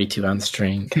 Another 32-ounce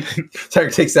drink. Tiger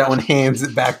takes that one, hands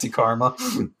it back to Karma.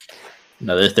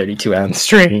 Another 32-ounce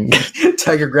drink.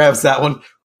 Tiger grabs that one.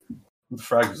 What the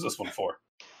frag was this one for?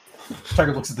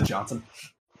 Tiger looks at the Johnson.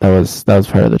 That was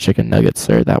part of the chicken nuggets,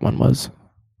 sir. That one was.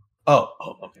 Oh,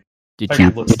 okay. Did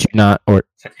you not, or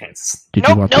did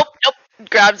you want? Nope.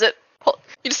 Grabs it.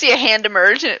 You just see a hand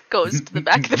emerge, and it goes to the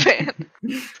back of the van.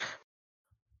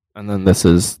 And then this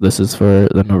is for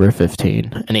the number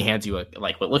 15. And he hands you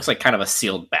what looks like kind of a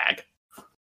sealed bag.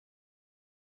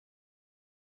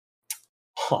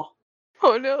 Huh.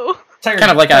 Oh no! Kind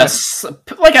of like a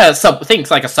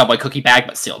Subway cookie bag,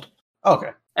 but sealed. Okay.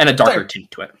 And a darker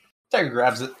tint to it. Tiger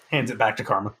grabs it, hands it back to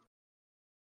Karma.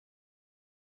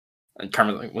 And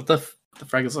Karma's like, "What the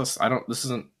frag is this? This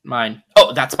isn't mine.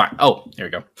 Oh, that's mine. Oh, there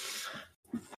we go."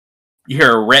 You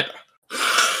hear a rip.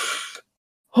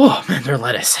 Oh man, they're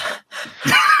lettuce.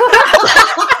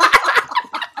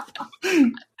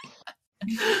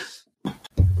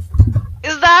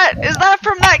 Is that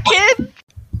from that kid?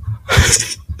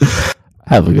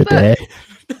 Have a good day.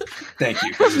 Thank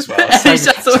you.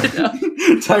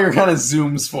 Tiger kind of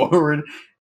zooms forward,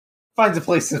 finds a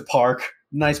place to park,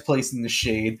 nice place in the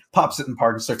shade, pops it in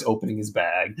park, and starts opening his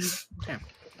bag. Yeah.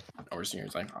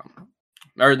 Overseer's like,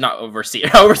 or not Overseer.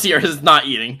 Overseer is not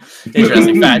eating.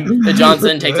 Interesting fact. The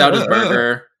Johnson takes out his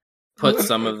burger, puts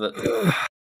some of the.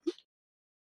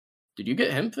 Did you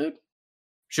get him food?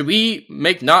 Should we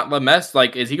make not the mess?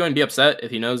 Like, is he going to be upset if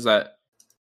he knows that?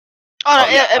 Oh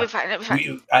no, yeah, it'll be fine.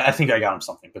 I think I got him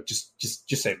something, but just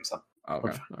save him some.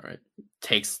 Okay, all right.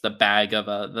 Takes the bag of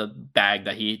the bag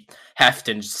that he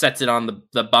hefted and sets it on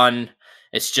the bun.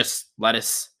 It's just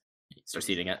lettuce. He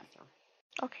starts eating it.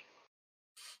 Okay.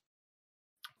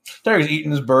 Tiger's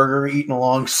eating his burger, eating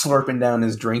along, slurping down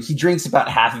his drink. He drinks about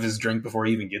half of his drink before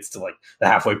he even gets to like the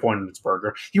halfway point of his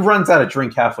burger. He runs out of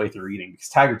drink halfway through eating because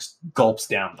Tiger just gulps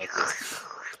down like this.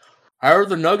 How are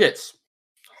the nuggets?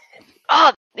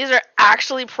 Oh, these are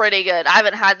actually pretty good. I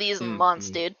haven't had these in months,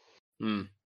 dude.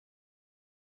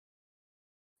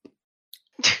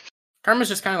 Karma's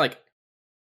just kind of like,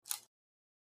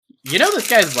 this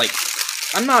guy's like,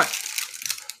 I'm not.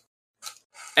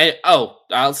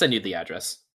 I'll send you the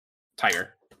address. Tiger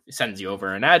sends you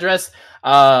over an address.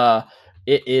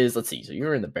 It is. Let's see. So you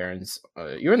were in the Barrens.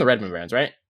 You were in the Redmond Barrens,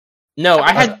 right? No,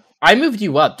 I moved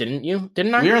you up, didn't you?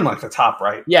 Didn't I? We're in like the top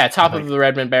right. Yeah, top of the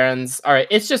Redmond Barrens. All right,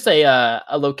 it's just a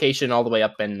location all the way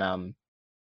up in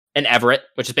Everett,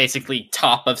 which is basically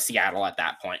top of Seattle at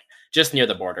that point, just near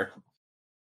the border.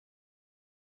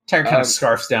 Tiger kind of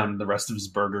scarfs down the rest of his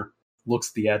burger, looks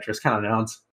at the address, kind of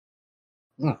nods,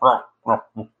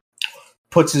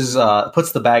 puts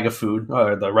the bag of food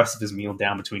or the rest of his meal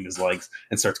down between his legs,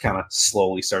 and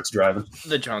slowly starts driving.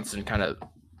 The Johnson kind of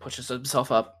pushes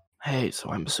himself up. Hey, so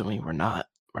I'm assuming we're not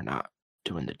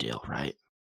doing the deal, right?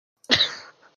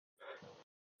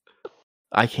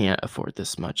 I can't afford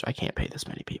this much. I can't pay this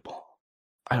many people.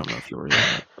 I don't know if you were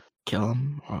gonna kill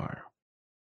him or.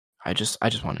 I just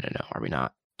wanted to know: are we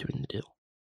not doing the deal?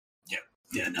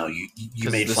 Yeah. No, you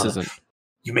made fun.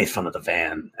 You made fun of the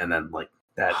van, and then like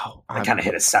that. I kind of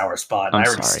hit a sour spot, and I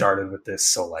already started with this,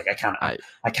 so like I kind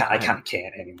of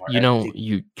can't anymore.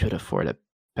 You could afford a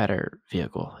better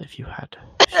vehicle if you had.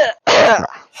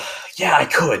 Yeah, I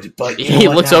could, but he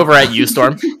looks over at you,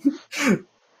 Storm.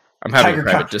 I'm having a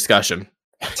private discussion.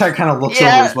 Tiger kind of looks over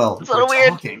as well. It's a little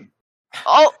weird. Talking.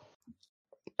 Oh,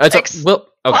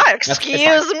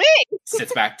 excuse me.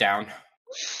 Sits back down,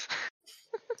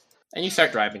 and you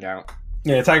start driving out.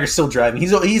 Yeah, Tiger's still driving.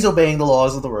 He's obeying the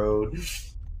laws of the road.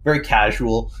 Very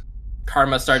casual.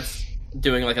 Karma starts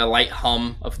doing like a light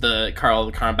hum of the Carl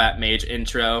the Combat Mage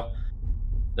intro.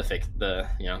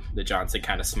 The Johnson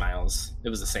kind of smiles. It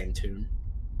was the same tune.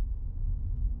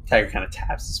 Tiger kind of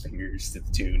taps his fingers to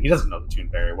the tune. He doesn't know the tune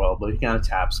very well, but he kind of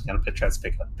taps, tries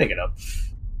to pick it up.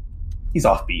 He's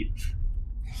offbeat.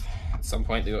 At some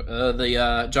point,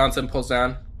 the Johnson pulls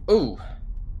down. Ooh,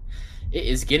 it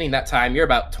is getting that time. You're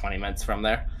about 20 minutes from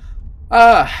there.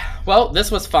 Well, this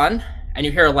was fun. And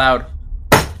you hear a loud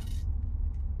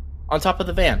on top of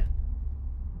the van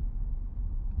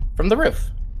from the roof.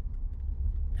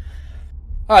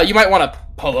 You might want to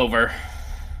pull over.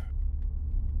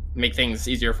 Make things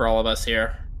easier for all of us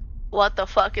here. What the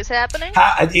fuck is happening?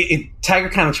 Tiger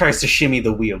kind of tries to shimmy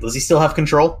the wheel. Does he still have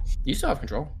control? You still have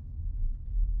control.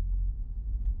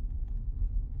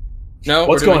 No.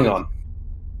 What's going on?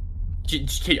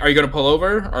 Are you going to pull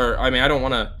over? Or, I mean, I don't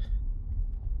want to...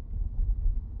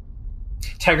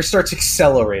 Tiger starts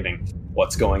accelerating.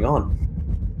 What's going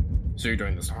on? So you're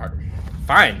doing this hard.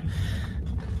 Fine.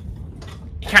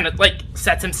 He kind of,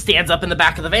 stands up in the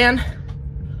back of the van.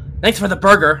 Thanks for the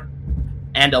burger.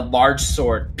 And a large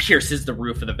sword pierces the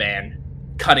roof of the van,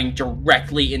 cutting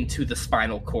directly into the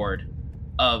spinal cord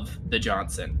of the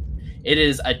Johnson. It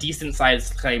is a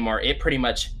decent-sized claymore. It pretty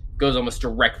much goes almost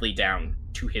directly down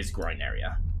to his groin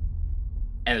area.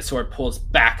 And the sword pulls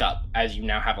back up as you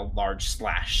now have a large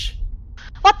slash.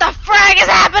 What the frag is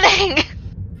happening?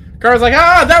 Car's like,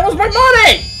 that was my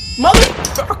money!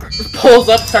 Motherfucker! Pulls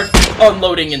up, starts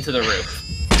unloading into the roof.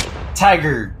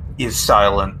 Tiger is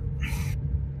silent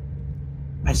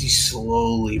as he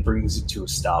slowly brings it to a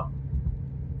stop.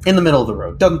 In the middle of the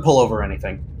road. Doesn't pull over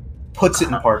anything. Puts it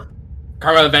in park.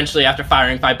 Karma eventually, after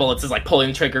firing 5 bullets, is pulling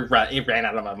the trigger. It ran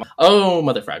out of my mouth. Oh,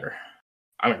 motherfragger.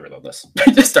 I'm gonna reload this.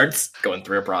 It just starts going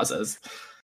through a process.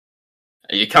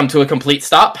 You come to a complete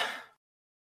stop.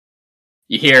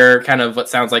 You hear kind of what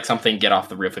sounds like something get off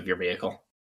the roof of your vehicle.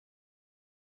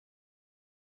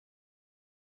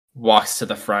 Walks to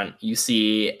the front. You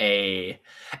see a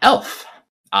elf.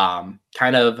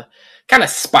 Kind of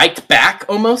spiked back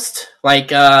almost.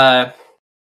 Actually,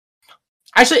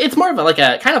 it's more of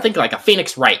a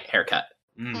Phoenix Wright haircut.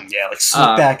 Yeah,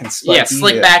 slick back and spiky. Yeah,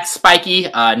 slick back, spiky,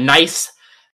 nice,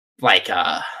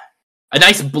 a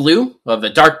nice blue, of a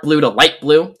dark blue to light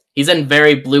blue. He's in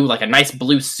very blue, a nice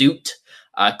blue suit,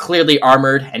 clearly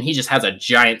armored, and he just has a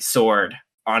giant sword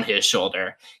on his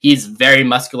shoulder. He's very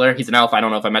muscular. He's an elf. I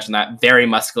don't know if I mentioned that. Very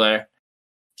muscular.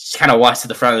 Just kind of walks to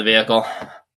the front of the vehicle.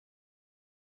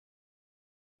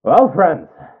 Well, friends,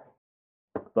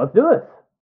 let's do this.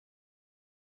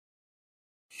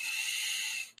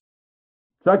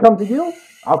 Should I come to you?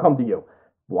 I'll come to you.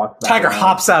 Tiger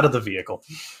hops out of the vehicle.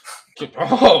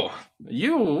 Oh,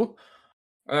 you?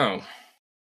 Oh.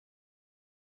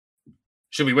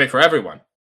 Should we wait for everyone?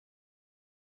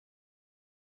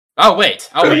 I'll wait.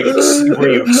 Were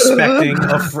you expecting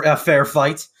a fair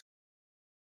fight?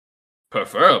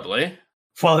 Preferably.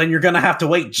 Well, then you're gonna have to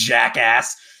wait,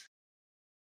 jackass.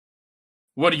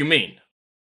 What do you mean?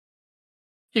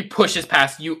 He pushes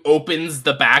past you, opens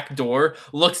the back door,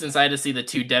 looks inside to see the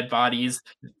 2 dead bodies.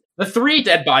 The 3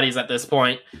 dead bodies at this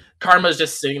point. Karma's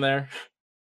just sitting there.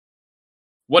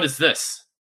 What is this?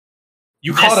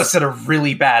 You caught us at a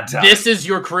really bad time. This is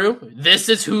your crew? This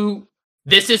is who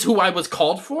I was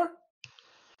called for?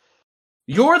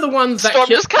 You're the ones that Storm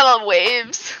kill. just kind of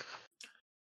waves.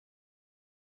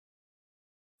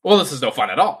 Well, this is no fun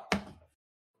at all.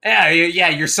 Yeah,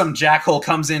 you're some jackhole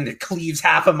comes in and cleaves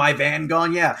half of my van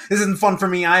going, yeah, this isn't fun for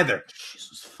me either.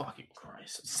 Jesus fucking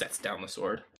Christ. Sets down the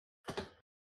sword.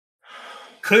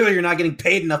 Clearly you're not getting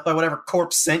paid enough by whatever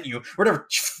corpse sent you, whatever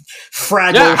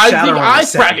Fraggle Yeah, how do you think Shadowrunner I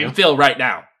sent you. fragging feel right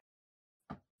now?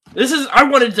 I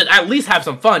wanted to at least have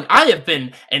some fun. I have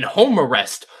been in home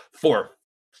arrest for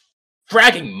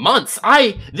fragging months.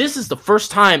 This is the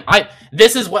first time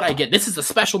this is what I get. This is the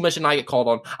special mission I get called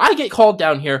on. I get called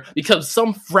down here because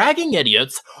some fragging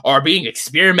idiots are being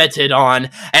experimented on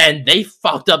and they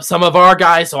fucked up some of our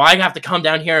guys, so I have to come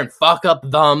down here and fuck up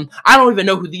them. I don't even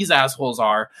know who these assholes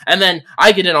are. And then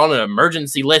I get in on an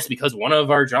emergency list because one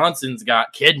of our Johnsons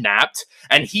got kidnapped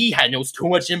and he knows too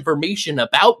much information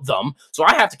about them, so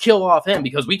I have to kill off him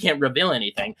because we can't reveal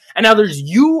anything. And now there's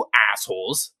you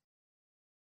assholes.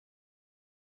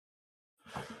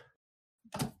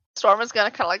 Storm is gonna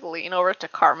kind of like lean over to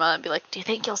Karma and be like, "Do you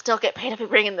think you'll still get paid if we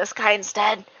bring in this guy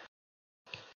instead?"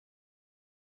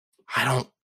 I don't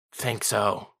think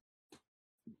so.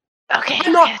 Okay,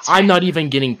 I'm not even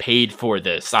getting paid for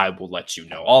this. I will let you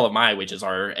know. All of my wages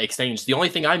are exchanged. The only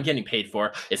thing I'm getting paid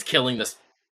for is killing this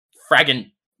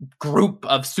fragging group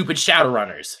of stupid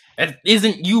Shadowrunners. It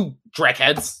isn't you,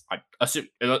 Dreckheads. I assume,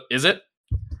 is it?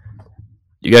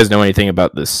 You guys know anything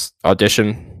about this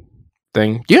audition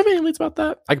thing? Do you have any leads about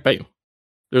that? I can bet you.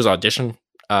 There's an audition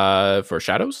for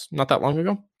Shadows not that long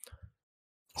ago.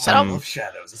 I love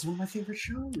Shadows. It's one of my favorite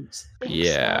shows.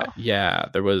 Yeah.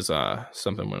 There was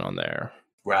something went on there.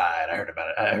 Right, I heard about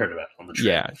it on the trip.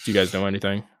 Yeah. Do you guys know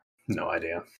anything? No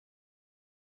idea.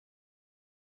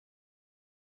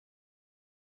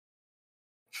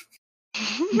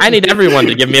 I need everyone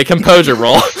to give me a composure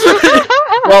roll.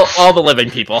 Well, all the living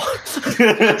people.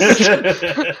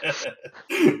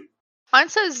 Mine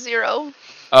says 0.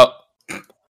 Oh,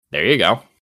 there you go.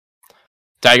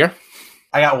 Tiger?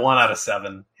 I got 1 out of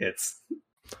 7 hits.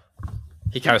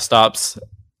 He kind of stops.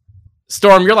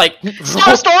 Storm, you're like...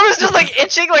 Storm is just like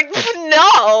itching, like,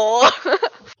 no!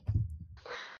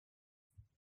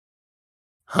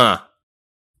 Huh.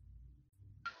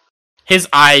 His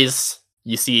eyes,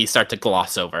 you see, start to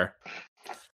gloss over.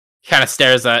 Kind of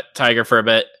stares at Tiger for a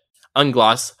bit.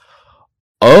 Ungloss.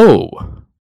 Oh.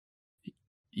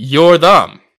 You're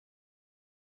them.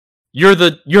 You're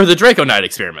the Draco Knight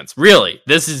experiments. Really?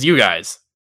 This is you guys.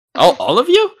 All of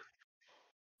you?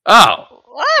 Oh.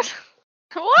 What?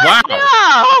 What?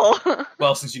 Wow. No!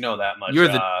 Well, since you know that much, You're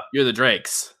the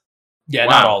Drakes. Yeah,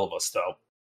 Wow. not all of us though.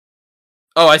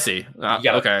 Oh, I see. You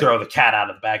gotta throw the cat out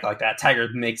of the bag like that. Tiger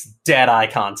makes dead eye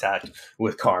contact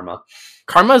with Karma.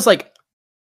 Karma's like,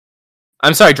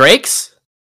 I'm sorry, Drakes?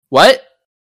 What?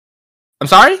 I'm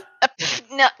sorry?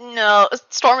 No.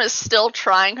 Storm is still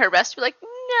trying her best to be like,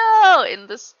 no, in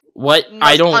this What?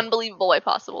 most unbelievable way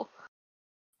possible.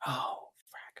 Oh,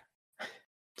 frack.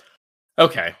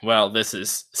 Okay, well, this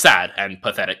is sad and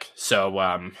pathetic. So,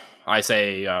 I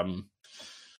say, I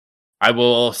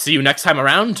will see you next time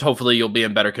around. Hopefully you'll be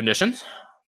in better condition.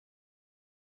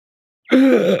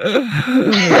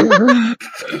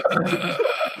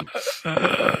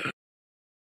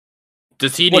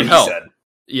 Does he need help?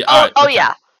 Yeah.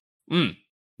 Yeah.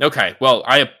 Okay. Well,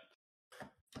 can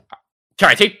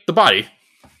I take the body?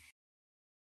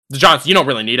 Johnson, you don't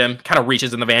really need him. Kind of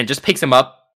reaches in the van, just picks him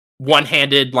up,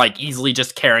 one-handed, like easily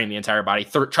just carrying the entire body.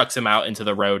 Chucks him out into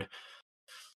the road.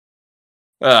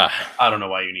 I don't know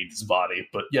why you need this body,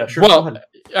 but yeah, sure. Well,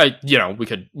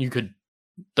 you could.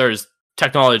 There's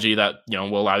technology that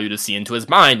will allow you to see into his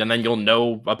mind, and then you'll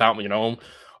know about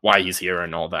why he's here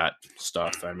and all that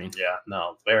stuff. I mean, yeah,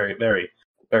 no, very, very,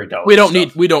 very delicate.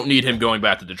 We don't need him going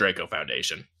back to the Draco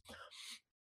Foundation.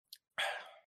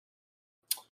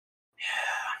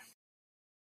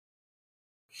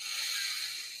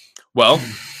 Well,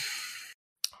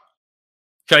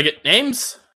 can I get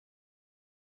names?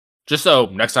 Just so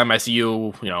next time I see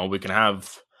you, we can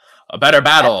have a better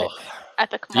battle.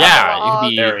 Epic yeah, it could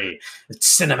be very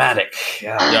cinematic.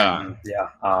 Yeah.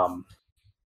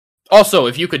 Also,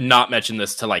 if you could not mention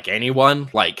this to anyone,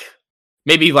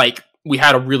 maybe we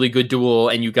had a really good duel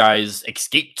and you guys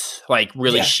escaped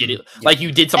really shitty,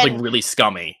 you did something really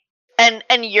scummy. And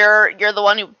you're the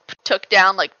one who took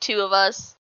down 2 of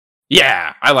us.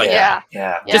 Yeah, I like that.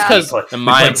 Yeah. Just because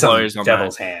my employers on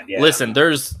Devil's Hand. Yeah. Listen,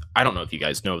 I don't know if you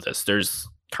guys know this. There's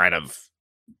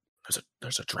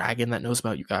a dragon that knows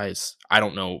about you guys. I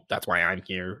don't know. That's why I'm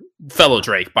here. Fellow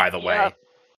Drake, by the way.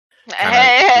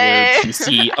 Hey. You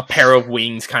see a pair of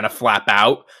wings kind of flap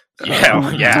out.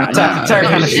 Yeah. Tiger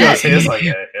kind of shows his like,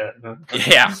 yeah.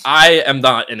 Yeah, I am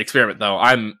not an experiment though.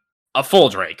 I'm a full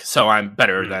Drake, so I'm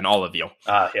better than all of you.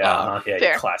 Yeah, you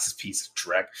Fair. class's piece of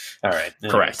Drek. All right,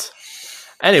 Correct.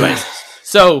 Anyways,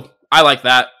 so I like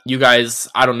that. You guys,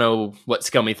 I don't know what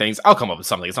scummy things. I'll come up with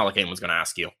something. It's not like anyone's going to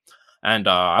ask you, and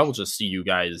I will just see you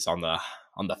guys on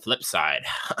the flip side.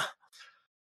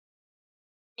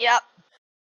 Yep.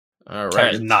 All right.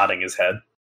 Tiger's nodding his head.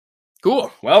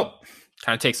 Cool. Well,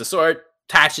 kind of takes the sword,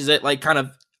 attaches it like kind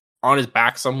of on his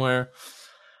back somewhere.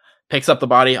 Picks up the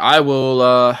body. I will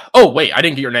oh wait, I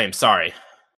didn't get your name, sorry.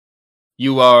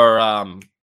 You are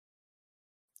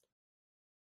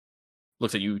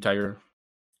looks at you, Tiger.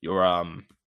 You're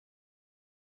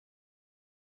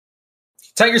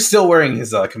Tiger's still wearing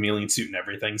his chameleon suit and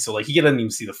everything, so like he doesn't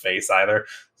even see the face either.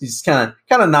 He just kind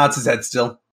of nods his head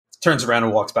still, turns around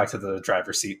and walks back to the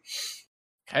driver's seat.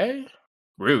 okay.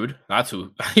 Rude. That's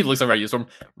who he looks over at you. Storm.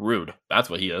 Rude. That's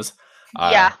what he is.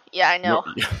 Yeah, I know.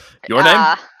 Your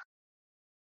name?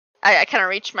 I kind of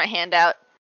reach my hand out.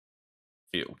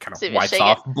 You kind See of if you wipes shake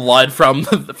off blood from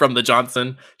the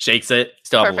Johnson, shakes it.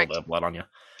 Still have a Perfect. little bit of blood on you.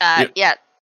 Yeah.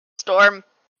 Storm.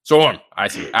 Storm, I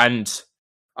see. And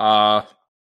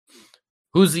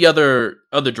who's the other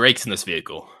Drakes in this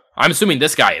vehicle? I'm assuming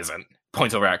this guy isn't.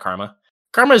 Points over at Karma.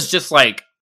 Karma's just like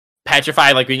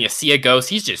petrified, like when you see a ghost,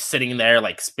 he's just sitting there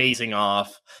like spacing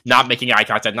off, not making eye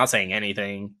contact, not saying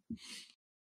anything.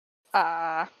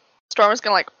 Storm is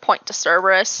gonna like point to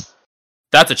Cerberus.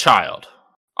 That's a child.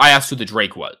 I asked who the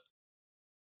Drake was.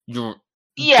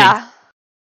 Yeah.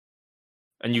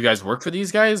 And you guys work for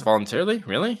these guys voluntarily?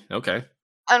 Really? Okay.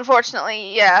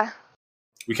 Unfortunately, yeah.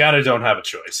 We kind of don't have a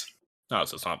choice. No,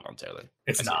 so it's not voluntarily.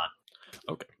 It's not.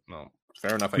 Okay. Well,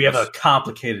 fair enough. We have a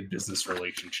complicated business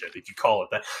relationship, if you call it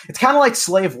that. It's kind of like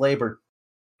slave labor,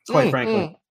 quite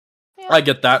frankly. Yeah. I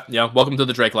get that. Yeah. Welcome to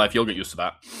the Drake life. You'll get used to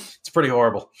that. It's pretty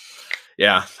horrible.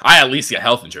 Yeah. I at least get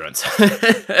health insurance.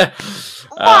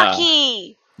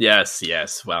 Lucky.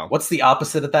 Yes. Well, What's the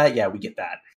opposite of that? Yeah, we get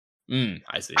that.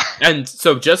 I see. And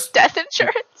so just Death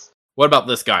insurance. what about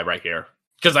this guy right here?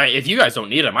 Because if you guys don't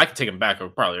need him, I can take him back. I'll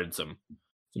probably earn some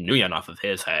new yen off of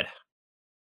his head.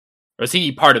 Or is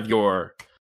he part of your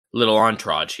little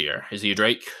entourage here? Is he a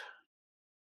Drake?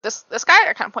 This guy,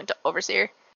 I kind of point to Overseer.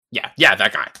 Yeah,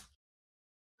 that guy.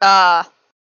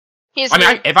 He's. I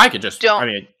mean, if I could just,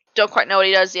 don't quite know what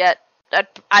he does yet.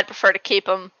 I'd prefer to keep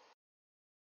him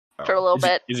for a little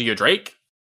bit. Is he a Drake?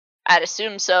 I'd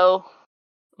assume so.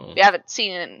 Oh. We haven't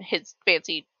seen his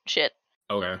fancy shit,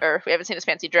 Okay. or we haven't seen his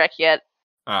fancy Drek yet.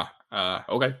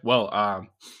 Okay. Well,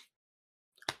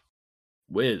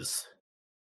 Wiz,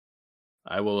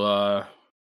 I will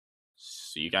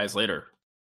see you guys later.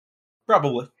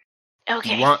 Probably.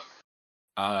 Okay. You want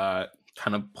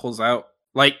kind of pulls out,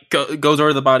 like goes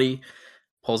over the body,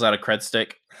 pulls out a cred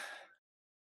stick,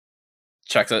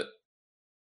 checks it.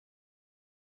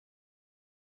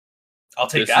 I'll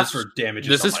take This that is- for damages.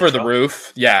 This on is my for the truck.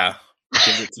 roof. Yeah,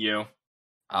 gives it to you.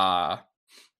 I'm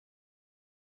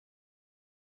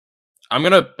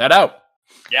gonna head out.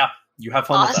 Yeah, you have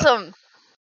fun with that. Awesome.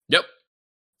 Yep.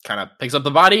 Kind of picks up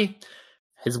the body.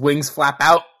 His wings flap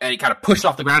out, and he kind of pushes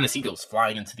off the ground as he goes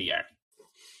flying into the air.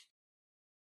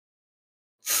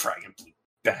 Fragging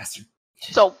bastard.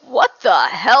 So what the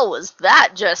hell was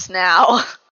that just now?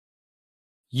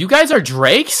 You guys are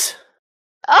Drakes?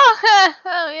 Oh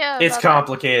yeah. It's about that.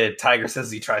 complicated. Tiger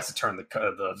says he tries to turn the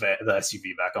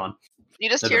SUV back on. You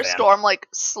just The hear van. Storm like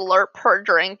slurp her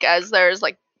drink as there's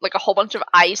like a whole bunch of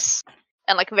ice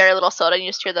and like very little soda, and you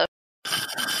just hear the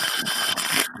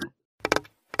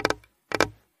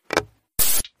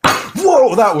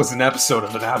Whoa, that was an episode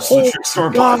of an Absolute Trick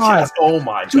Storm God. podcast. Oh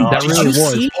my god. That Did really you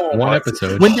was see- Oh one my-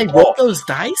 episode. When they rolled those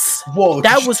dice, Whoa,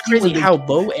 that did was you see crazy when how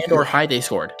low and or high they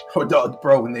scored. Oh, dog,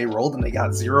 bro, when they rolled and they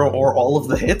got 0 or all of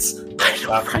the hits, I know,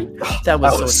 right? That that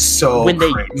was, was so when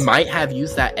they crazy. might have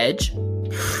used that edge.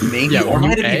 Maybe, Yeah, or when you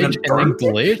might have even edge and then burned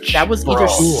it. glitch. That was Bro, either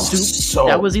so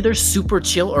that was either super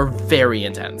chill or very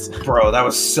intense. Bro, that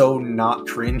was so not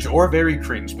cringe or very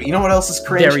cringe. But you know what else is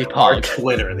cringe? Very Our pog.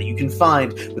 Twitter that you can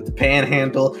find with the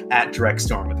panhandle at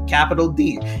Drekstorm with a capital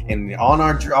D. And on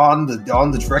the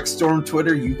Drekstorm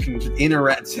Twitter, you can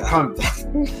interact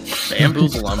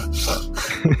Bamboozle them.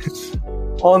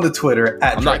 on the Twitter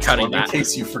at I'm not Drekstorm, cutting in that.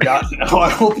 case you've forgotten. Oh, I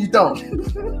hope you don't.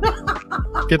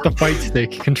 Get the fight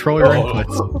stick. Control your Oh.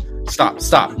 inputs.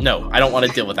 Stop. No, I don't want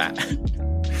to deal with that.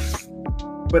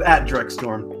 But at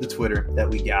Drekstorm, the Twitter that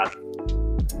we got,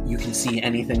 you can see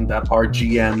anything that our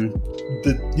GM,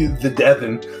 the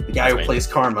Devin, the guy who Right. plays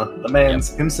Karma, the man's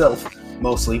himself,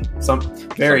 mostly. Some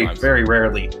very, Sometimes. very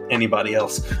rarely anybody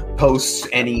else posts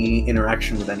any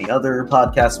interaction with any other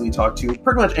podcasts we talk to.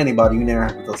 Pretty much anybody who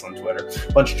interact with us on Twitter.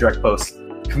 Bunch of direct posts,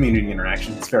 community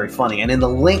interaction. It's very funny. And in the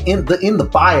link in the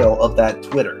bio of that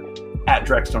Twitter, at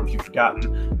Drextorm, if you've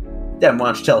forgotten, Devin, why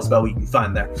don't you tell us about what you can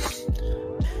find there?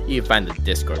 You can find the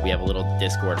Discord. We have a little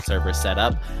Discord server set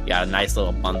up. We got a nice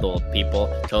little bundle of people.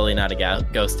 Totally not a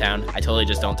ghost town. I totally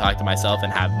just don't talk to myself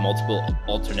and have multiple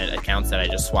alternate accounts that I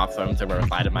just swap from to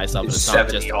reply to myself. It's not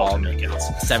just all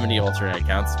accounts. 70 alternate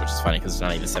accounts, which is funny because there's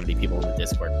not even 70 people in the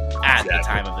Discord at the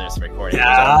time of this recording.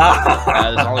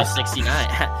 Yeah. There's only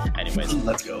 69. Anyways,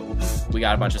 let's go. We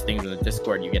got a bunch of things in the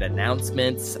Discord. You get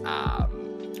announcements.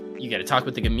 You get to talk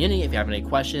with the community if you have any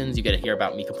questions. You get to hear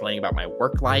about me complaining about my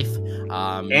work life.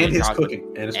 And his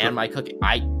cooking. And my cooking.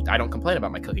 I don't complain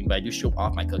about my cooking, but I do show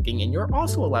off my cooking. And you're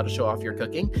also allowed to show off your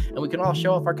cooking. And we can all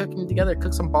show off our cooking together,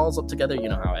 cook some balls up together. You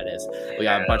know how it is. We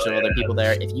got a bunch of other people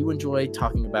there. If you enjoy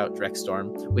talking about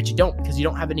Drextorm, which you don't because you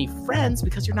don't have any friends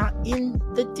because you're not in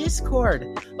the Discord.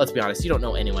 Let's be honest, you don't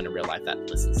know anyone in real life that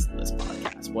listens to this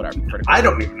podcast. Whatever. I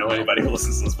don't even know anybody who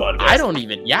listens to this podcast. I don't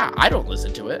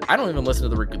listen to it. I don't even listen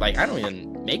to the I don't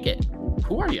even make it.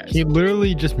 Who are you guys? He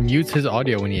literally just mutes his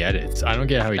audio when he edits. I don't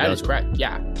get how he That does is correct.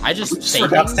 Yeah. I just say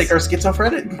forgot to things. take our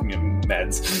schizophrenic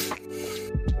meds.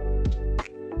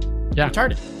 Yeah.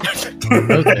 Retarded.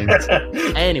 Those things.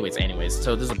 Anyways,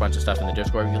 so there's a bunch of stuff in the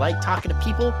Discord. If you like talking to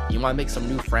people, you want to make some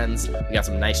new friends, we got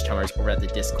some nice chummers over at the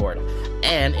Discord.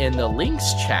 And in the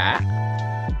links chat,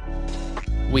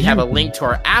 we have a link to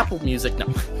our Apple Music. No.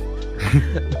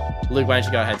 Luke, why don't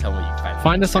you go ahead and tell me what you can find.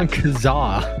 Find us on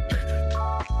Kazaa.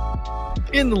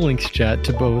 In the links chat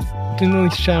to both. In the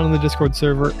links chat on the Discord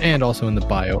server and also in the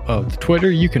bio of the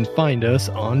Twitter. You can find us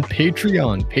on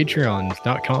Patreon.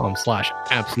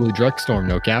 Patreon.com/Absolute Drextorm,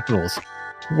 no capitals.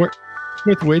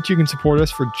 With which you can support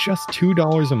us for just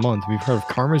 $2 a month. We've heard of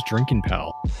Karma's Drinking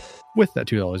Pal. With that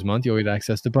 $2 a month, you'll get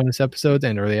access to bonus episodes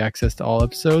and early access to all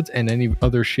episodes and any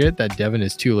other shit that Devin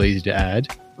is too lazy to add.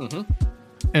 Mm-hmm.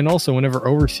 And also, whenever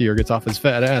Overseer gets off his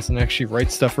fat ass and actually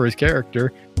writes stuff for his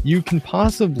character, you can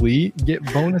possibly get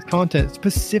bonus content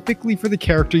specifically for the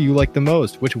character you like the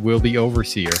most, which will be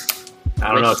Overseer.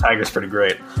 I don't know, Tiger's pretty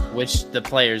great. Which the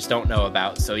players don't know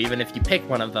about, so even if you pick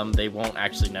one of them, they won't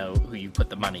actually know who you put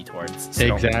the money towards. So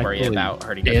Exactly. Don't worry about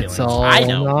hurting their It's feelings. all I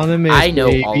know anonymous,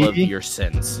 all of baby. your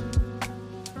sins.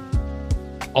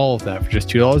 All of that for just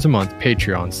 $2 a month.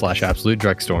 Patreon.com/Absolute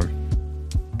Drextorm.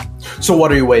 So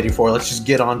what are you waiting for? Let's just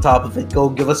get on top of it. Go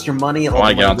give us your money. And all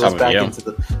the money goes back into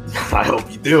the. I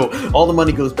hope you do. All the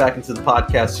money goes back into the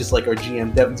podcast, just like our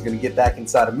GM Devin's going to get back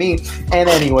inside of me. And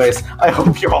anyways, I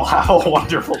hope you all have a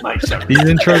wonderful night. These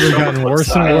intros have gotten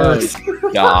worse and worse.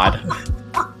 God.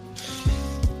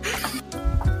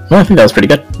 Well, I think that was pretty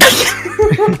good.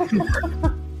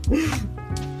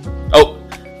 Oh.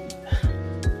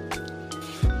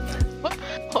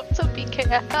 What's a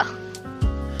BKFL?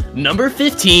 Number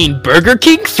 15, Burger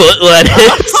King foot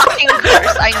lettuce. Fucking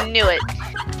course, I knew it.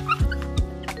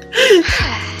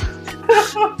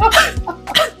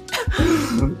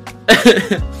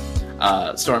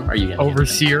 Storm, are you getting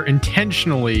Overseer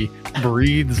intentionally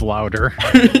breathes louder.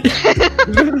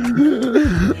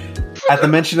 At the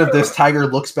mention of this, Tiger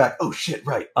looks back. Oh shit!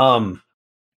 Right. The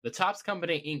Topps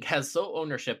Company Inc. has sole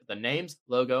ownership of the names,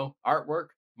 logo, artwork,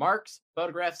 marks,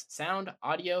 photographs, sound,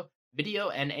 audio, video,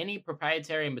 and any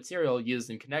proprietary material used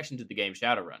in connection to the game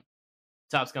Shadowrun.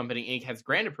 Topps Company Inc. has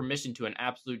granted permission to an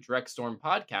Absolute Drextorm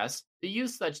podcast to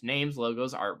use such names,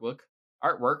 logos, artwork,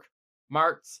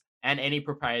 marks, and any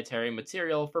proprietary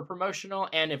material for promotional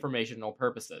and informational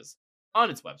purposes on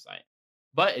its website.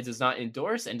 But it does not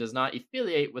endorse and does not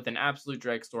affiliate with an Absolute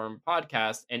Drextorm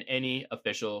podcast in any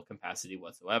official capacity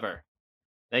whatsoever.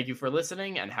 Thank you for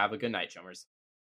listening and have a good night, chummers.